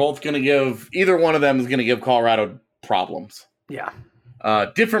 They're both going to give, either one of them is going to give Colorado problems. Yeah.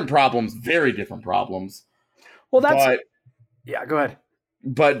 Different problems, very different problems. Well, yeah, go ahead.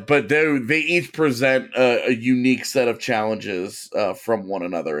 But they each present a unique set of challenges from one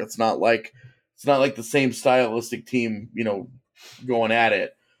another. It's not like the same stylistic team, going at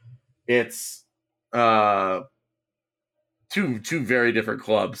it. It's two very different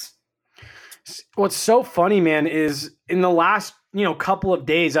clubs. What's so funny, man, is in the last couple of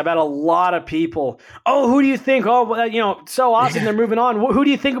days, I've had a lot of people. Oh, who do you think? Oh, so awesome. They're moving on. Who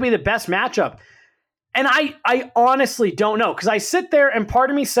do you think will be the best matchup? And I honestly don't know, because I sit there and part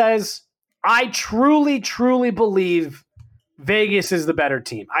of me says, I truly, truly believe Vegas is the better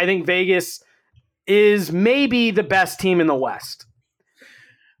team. I think Vegas is maybe the best team in the West.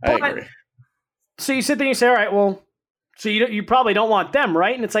 I agree. So you sit there and you say, all right, well, So you probably don't want them,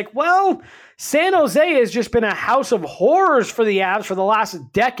 right? And it's like, well, San Jose has just been a house of horrors for the Avs for the last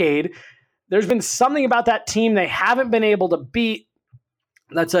decade. There's been something about that team they haven't been able to beat.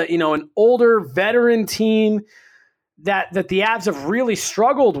 That's an older veteran team that the Avs have really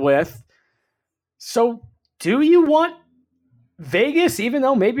struggled with. So do you want Vegas, even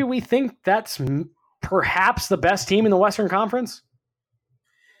though maybe we think that's perhaps the best team in the Western Conference?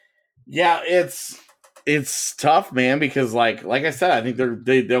 Yeah, it's tough, man, because like I said, I think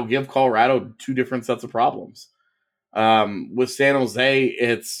they'll give Colorado two different sets of problems. With San Jose,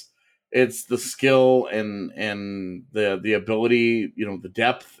 it's the skill and the ability, the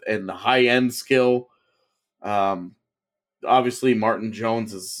depth and the high end skill. Obviously, Martin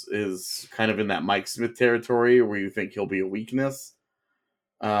Jones is kind of in that Mike Smith territory where you think he'll be a weakness.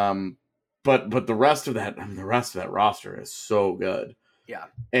 But the rest of that roster is so good. Yeah,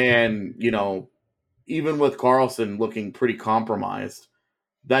 and even with Carlson looking pretty compromised,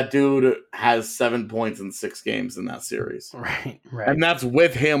 that dude has 7 points in 6 games in that series. Right. And that's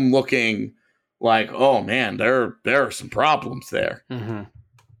with him looking like, oh man, there are some problems there. Mm-hmm.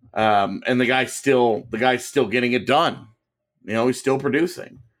 And the guy's still getting it done. He's still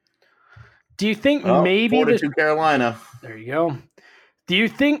producing. Do you think maybe 4-2 Carolina? There you go. Do you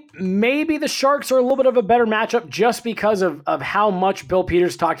think maybe the Sharks are a little bit of a better matchup just because of how much Bill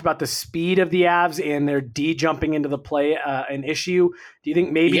Peters talked about the speed of the Avs and their D jumping into the play an issue? Do you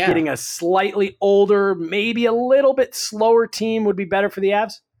think maybe getting a slightly older, maybe a little bit slower team would be better for the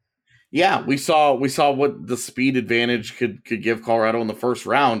Avs? Yeah, we saw what the speed advantage could give Colorado in the first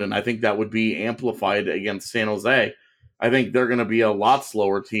round, and I think that would be amplified against San Jose. I think they're going to be a lot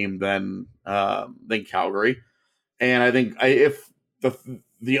slower team than Calgary, and I think if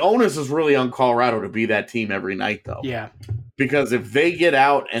the onus is really on Colorado to be that team every night, though. Yeah, because if they get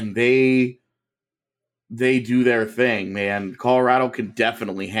out and they do their thing, man, Colorado can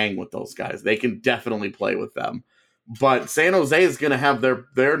definitely hang with those guys. They can definitely play with them. But San Jose is going to have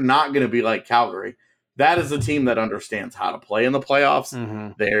they're not going to be like Calgary. That is a team that understands how to play in the playoffs.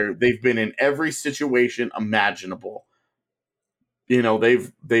 Mm-hmm. They've been in every situation imaginable.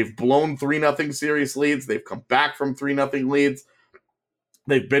 They've blown 3-0 series leads. They've come back from 3-0 leads.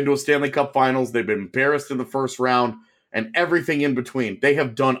 They've been to a Stanley Cup Finals. They've been embarrassed in the first round and everything in between. They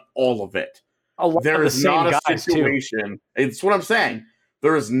have done all of it. There is not a situation. It's what I'm saying.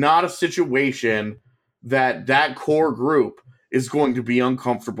 There is not a situation that core group is going to be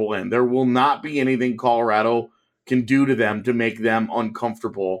uncomfortable in. There will not be anything Colorado can do to them to make them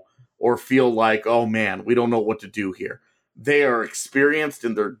uncomfortable or feel like, oh man, we don't know what to do here. They are experienced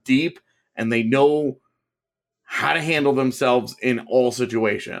and they're deep and they know how to handle themselves in all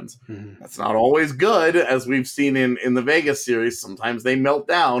situations. Mm-hmm. That's not always good, as we've seen in the Vegas series. Sometimes they melt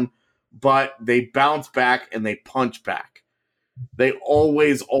down, but they bounce back and they punch back. They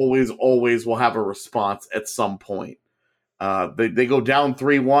always, always, always will have a response at some point. They go down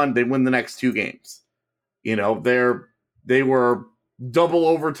 3-1, they win the next 2 games. They were double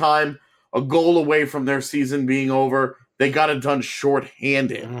overtime, a goal away from their season being over. They got it done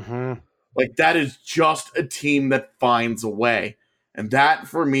shorthanded. Mm-hmm. Like, that is just a team that finds a way. And that,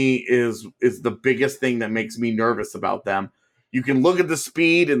 for me, is the biggest thing that makes me nervous about them. You can look at the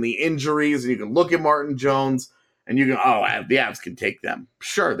speed and the injuries, and you can look at Martin Jones, and you can, the Avs can take them.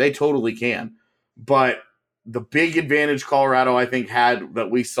 Sure, they totally can. But the big advantage Colorado, I think, had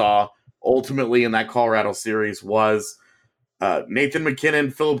that we saw ultimately in that Colorado series was Nathan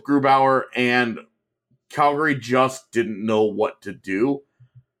McKinnon, Philip Grubauer, and Calgary just didn't know what to do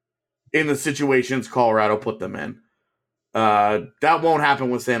in the situations Colorado put them in. That won't happen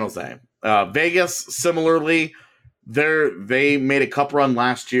with San Jose. Vegas, similarly, they made a cup run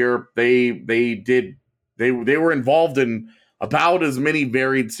last year. They were involved in about as many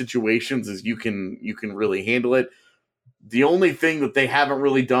varied situations as you can really handle it. The only thing that they haven't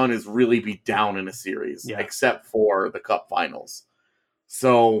really done is really be down in a series, except for the Cup Finals.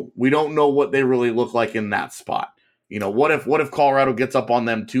 So we don't know what they really look like in that spot. What if Colorado gets up on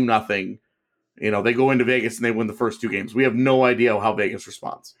them 2-0? They go into Vegas and they win the first 2 games. We have no idea how Vegas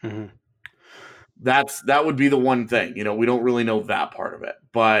responds. Mm-hmm. That would be the one thing. We don't really know that part of it.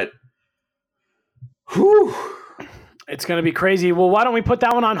 But whew. It's going to be crazy. Well, why don't we put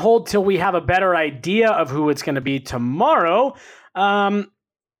that one on hold till we have a better idea of who it's going to be tomorrow? Avs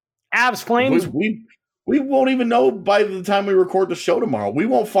Flames. We won't even know by the time we record the show tomorrow. We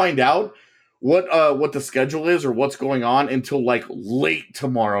won't find out what the schedule is or what's going on until like late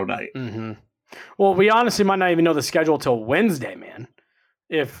tomorrow night. Mm-hmm. Well, we honestly might not even know the schedule till Wednesday, man.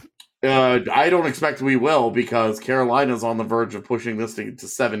 If I don't expect we will, because Carolina's on the verge of pushing this to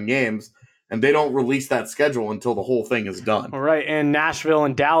 7 games, and they don't release that schedule until the whole thing is done. All right, and Nashville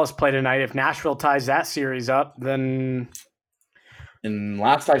and Dallas play tonight. If Nashville ties that series up, then... And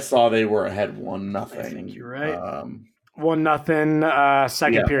last I saw, they were ahead 1-0. I think you're right. 1-0,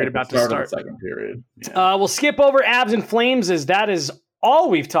 second period about to start. Second period. Yeah. We'll skip over Abs and Flames, as that is all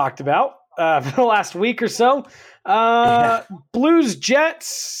we've talked about for the last week or so. Blues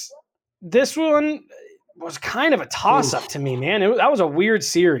Jets. This one was kind of a toss-up to me, man. That was a weird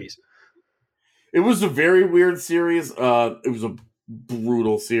series. It was a very weird series. It was a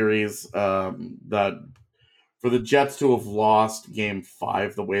brutal series. That for the Jets to have lost Game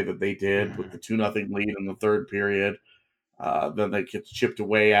 5 the way that they did with the 2-0 lead in the third period, then they get chipped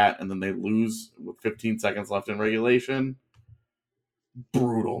away at, and then they lose with 15 seconds left in regulation.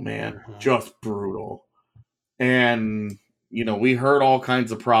 Brutal, man. Just brutal. And, we heard all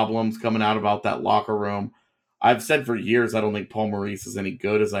kinds of problems coming out about that locker room. I've said for years I don't think Paul Maurice is any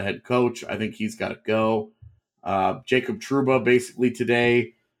good as a head coach. I think he's got to go. Jacob Trouba basically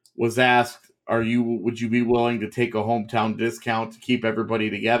today was asked, would you be willing to take a hometown discount to keep everybody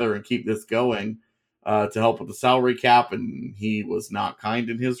together and keep this going to help with the salary cap? And he was not kind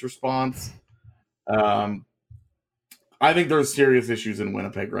in his response. I think there's serious issues in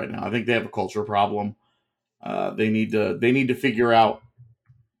Winnipeg right now. I think they have a culture problem. They need to figure out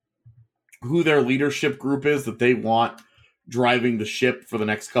who their leadership group is that they want driving the ship for the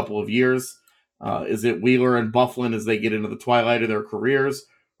next couple of years. Is it Wheeler and Byfuglien as they get into the twilight of their careers?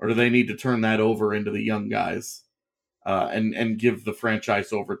 Or do they need to turn that over into the young guys and give the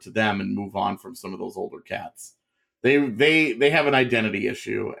franchise over to them and move on from some of those older cats? They have an identity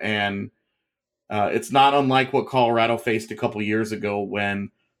issue, and it's not unlike what Colorado faced a couple years ago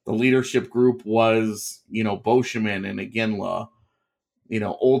when the leadership group was, Boschman and Iginla,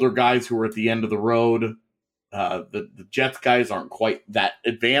 older guys who were at the end of the road. The Jets guys aren't quite that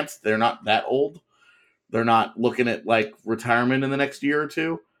advanced. They're not that old. They're not looking at retirement in the next year or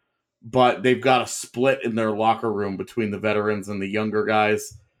two. But they've got a split in their locker room between the veterans and the younger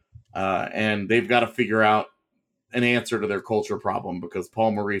guys. And they've got to figure out an answer to their culture problem because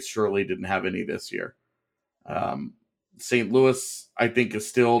Paul Maurice surely didn't have any this year. St. Louis, I think, is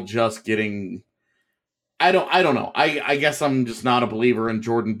still just getting... I don't know. I guess I'm just not a believer in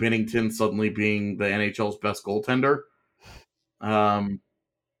Jordan Binnington suddenly being the NHL's best goaltender. I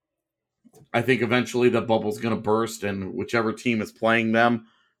think eventually the bubble's going to burst, and whichever team is playing them,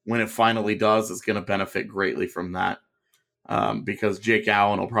 when it finally does, is going to benefit greatly from that. Because Jake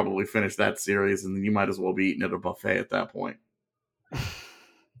Allen will probably finish that series, and then you might as well be eating at a buffet at that point.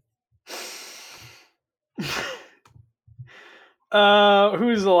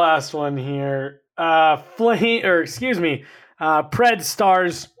 Who's the last one here? Pred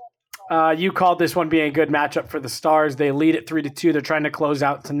Stars. You called this one being a good matchup for the Stars. They lead it 3-2. They're trying to close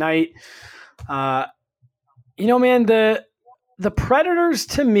out tonight. Man, the Predators,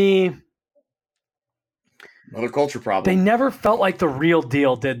 to me, another culture problem. They never felt like the real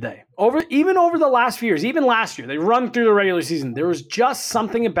deal, did they? Even over the last few years, even last year, they run through the regular season. There was just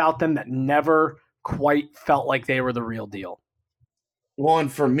something about them that never quite felt like they were the real deal. Well,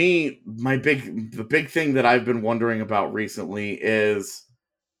 and for me, the big thing that I've been wondering about recently is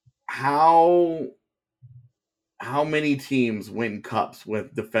how many teams win cups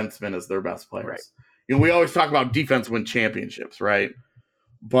with defensemen as their best players. Right. We always talk about defense win championships, right?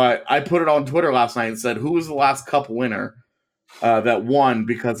 But I put it on Twitter last night and said, who was the last cup winner that won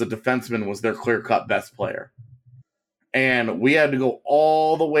because a defenseman was their clear-cut best player? And we had to go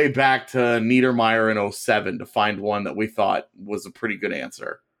all the way back to Niedermayer in 2007 to find one that we thought was a pretty good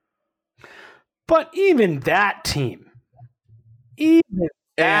answer. But even that team.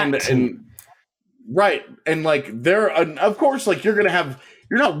 Right. And of course, you're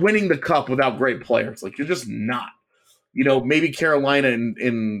not winning the cup without great players. You're just not. Maybe Carolina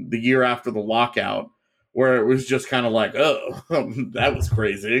in the year after the lockout, where it was just kind of oh, that was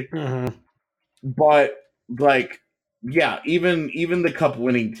crazy. Mm-hmm. But even the cup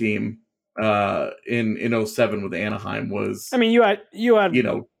winning team in 2007 with Anaheim was. I mean, you had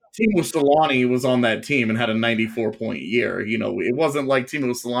Timo Solani was on that team and had a 94-point year. It wasn't like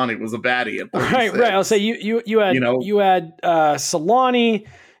Timo Solani was a baddie at 36. Right. I'll say you had Solani,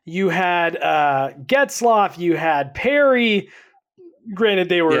 you had Getzlaf, you had Perry. Granted,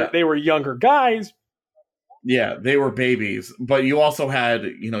 they were younger guys. Yeah, they were babies, but you also had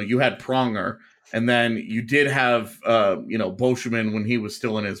you had Pronger, and then you did have Boschman when he was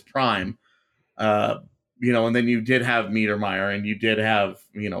still in his prime. And then you did have Niedermayer, and you did have,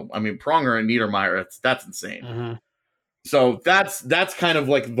 Pronger and Niedermayer. That's insane. Mm-hmm. So that's kind of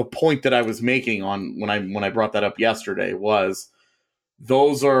the point that I was making on when I brought that up yesterday was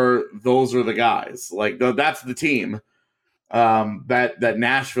those are the guys. Like that's the team that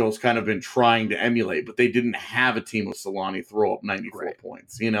Nashville's kind of been trying to emulate, but they didn't have a team with Solani throw up 94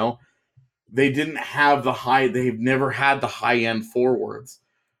 points. You know, they didn't have they've never had the high end forwards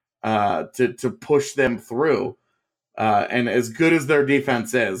to push them through. And as good as their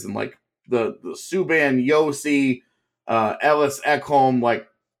defense is, and like the Subban, Yossi, Ellis, Ekholm, like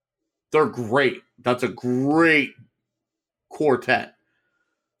they're great. That's a great quartet.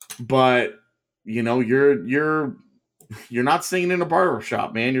 But you know, you're not singing in a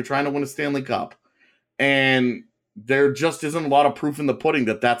barbershop, man. You're trying to win a Stanley Cup, and there just isn't a lot of proof in the pudding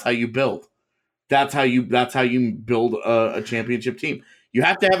that that's how you build. That's how you build a championship team. You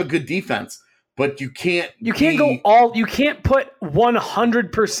have to have a good defense, but you can't You can't put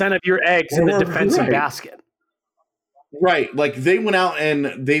 100% of your eggs in the defensive basket. Right. Like they went out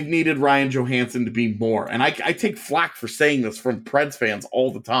and they've needed Ryan Johansson to be more. And I take flack for saying this from Preds fans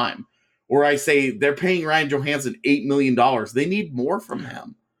all the time, where I say they're paying Ryan Johansson $8 million. They need more from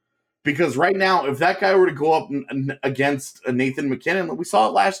him. Because right now, if that guy were to go up against Nathan McKinnon, we saw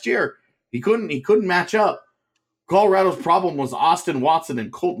it last year, he couldn't match up. Colorado's problem was Austin Watson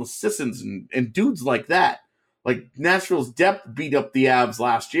and Colton Sissons and dudes like that. Like Nashville's depth beat up the Avs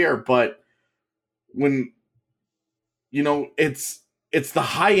last year, but when you know, it's the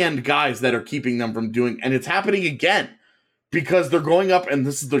high-end guys that are keeping them from doing, and it's happening again because they're going up, and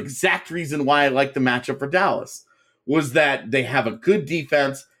this is the exact reason why I like the matchup for Dallas, was that they have a good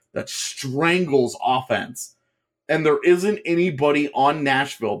defense that strangles offense, and there isn't anybody on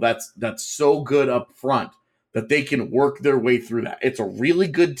Nashville that's so good up front that they can work their way through that. It's a really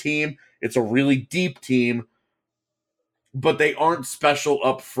good team. It's a really deep team, but they aren't special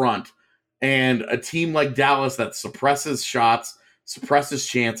up front. And a team like Dallas that suppresses shots, suppresses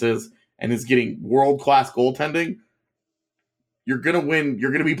chances, and is getting world-class goaltending, you're going to win. You're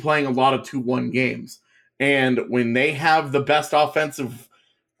going to be playing a lot of 2-1 games. And when they have the best offensive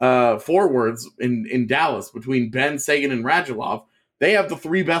forwards in Dallas, between Ben, Sagan, and Radulov, they have the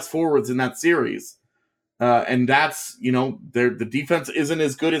 3 best forwards in that series. And that's, you know, the defense isn't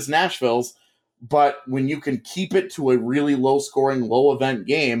as good as Nashville's, but when you can keep it to a really low-scoring, low-event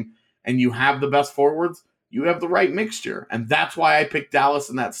game, and you have the best forwards, you have the right mixture. And that's why I picked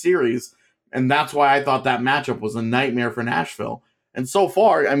Dallas in that series. And that's why I thought that matchup was a nightmare for Nashville. And so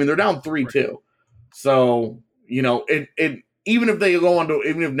far, I mean, they're down 3-2. So, you know, even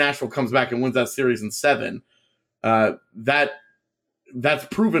if Nashville comes back and wins that series in 7, that's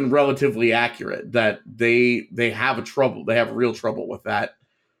proven relatively accurate that they have real trouble with that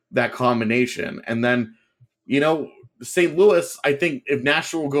combination. And then, you know, St. Louis, I think if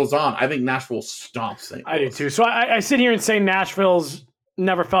Nashville goes on, I think Nashville stomps St. Louis. I do too. So I sit here and say Nashville's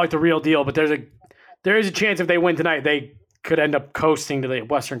never felt like the real deal, but there is a chance if they win tonight, they could end up coasting to the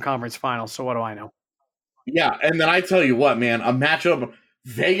Western Conference Finals. So what do I know? Yeah, and then I tell you what, man, a matchup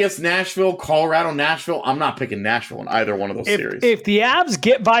Vegas-Nashville, Colorado-Nashville, I'm not picking Nashville in either one of those series. If the Avs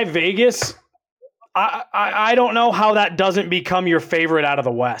get by Vegas, I don't know how that doesn't become your favorite out of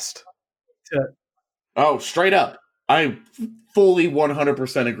the West. Oh, straight up. I fully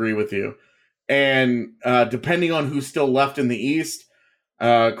 100% agree with you. And depending on who's still left in the East,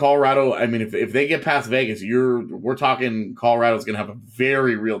 Colorado, I mean, if they get past Vegas, we're talking Colorado's going to have a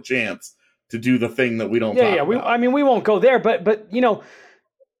very real chance to do the thing that we don't talk about. We won't go there, but you know,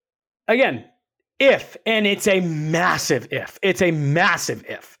 again, and it's a massive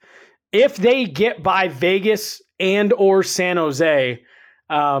if they get by Vegas and or San Jose,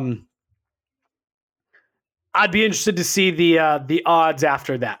 I'd be interested to see the odds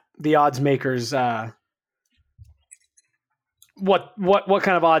after that. The odds makers, what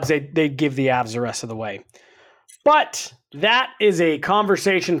kind of odds they give the Avs the rest of the way. But that is a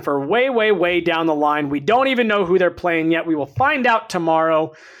conversation for way, way, way down the line. We don't even know who they're playing yet. We will find out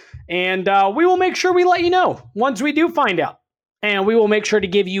tomorrow, and we will make sure we let you know once we do find out. And we will make sure to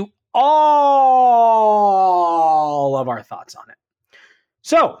give you all of our thoughts on it.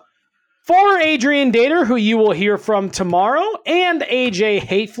 So, for Adrian Dater, who you will hear from tomorrow, and AJ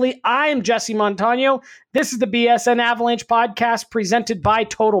Hatefley, I am Jesse Montano. This is the BSN Avalanche podcast presented by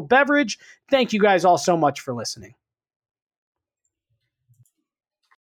Total Beverage. Thank you guys all so much for listening.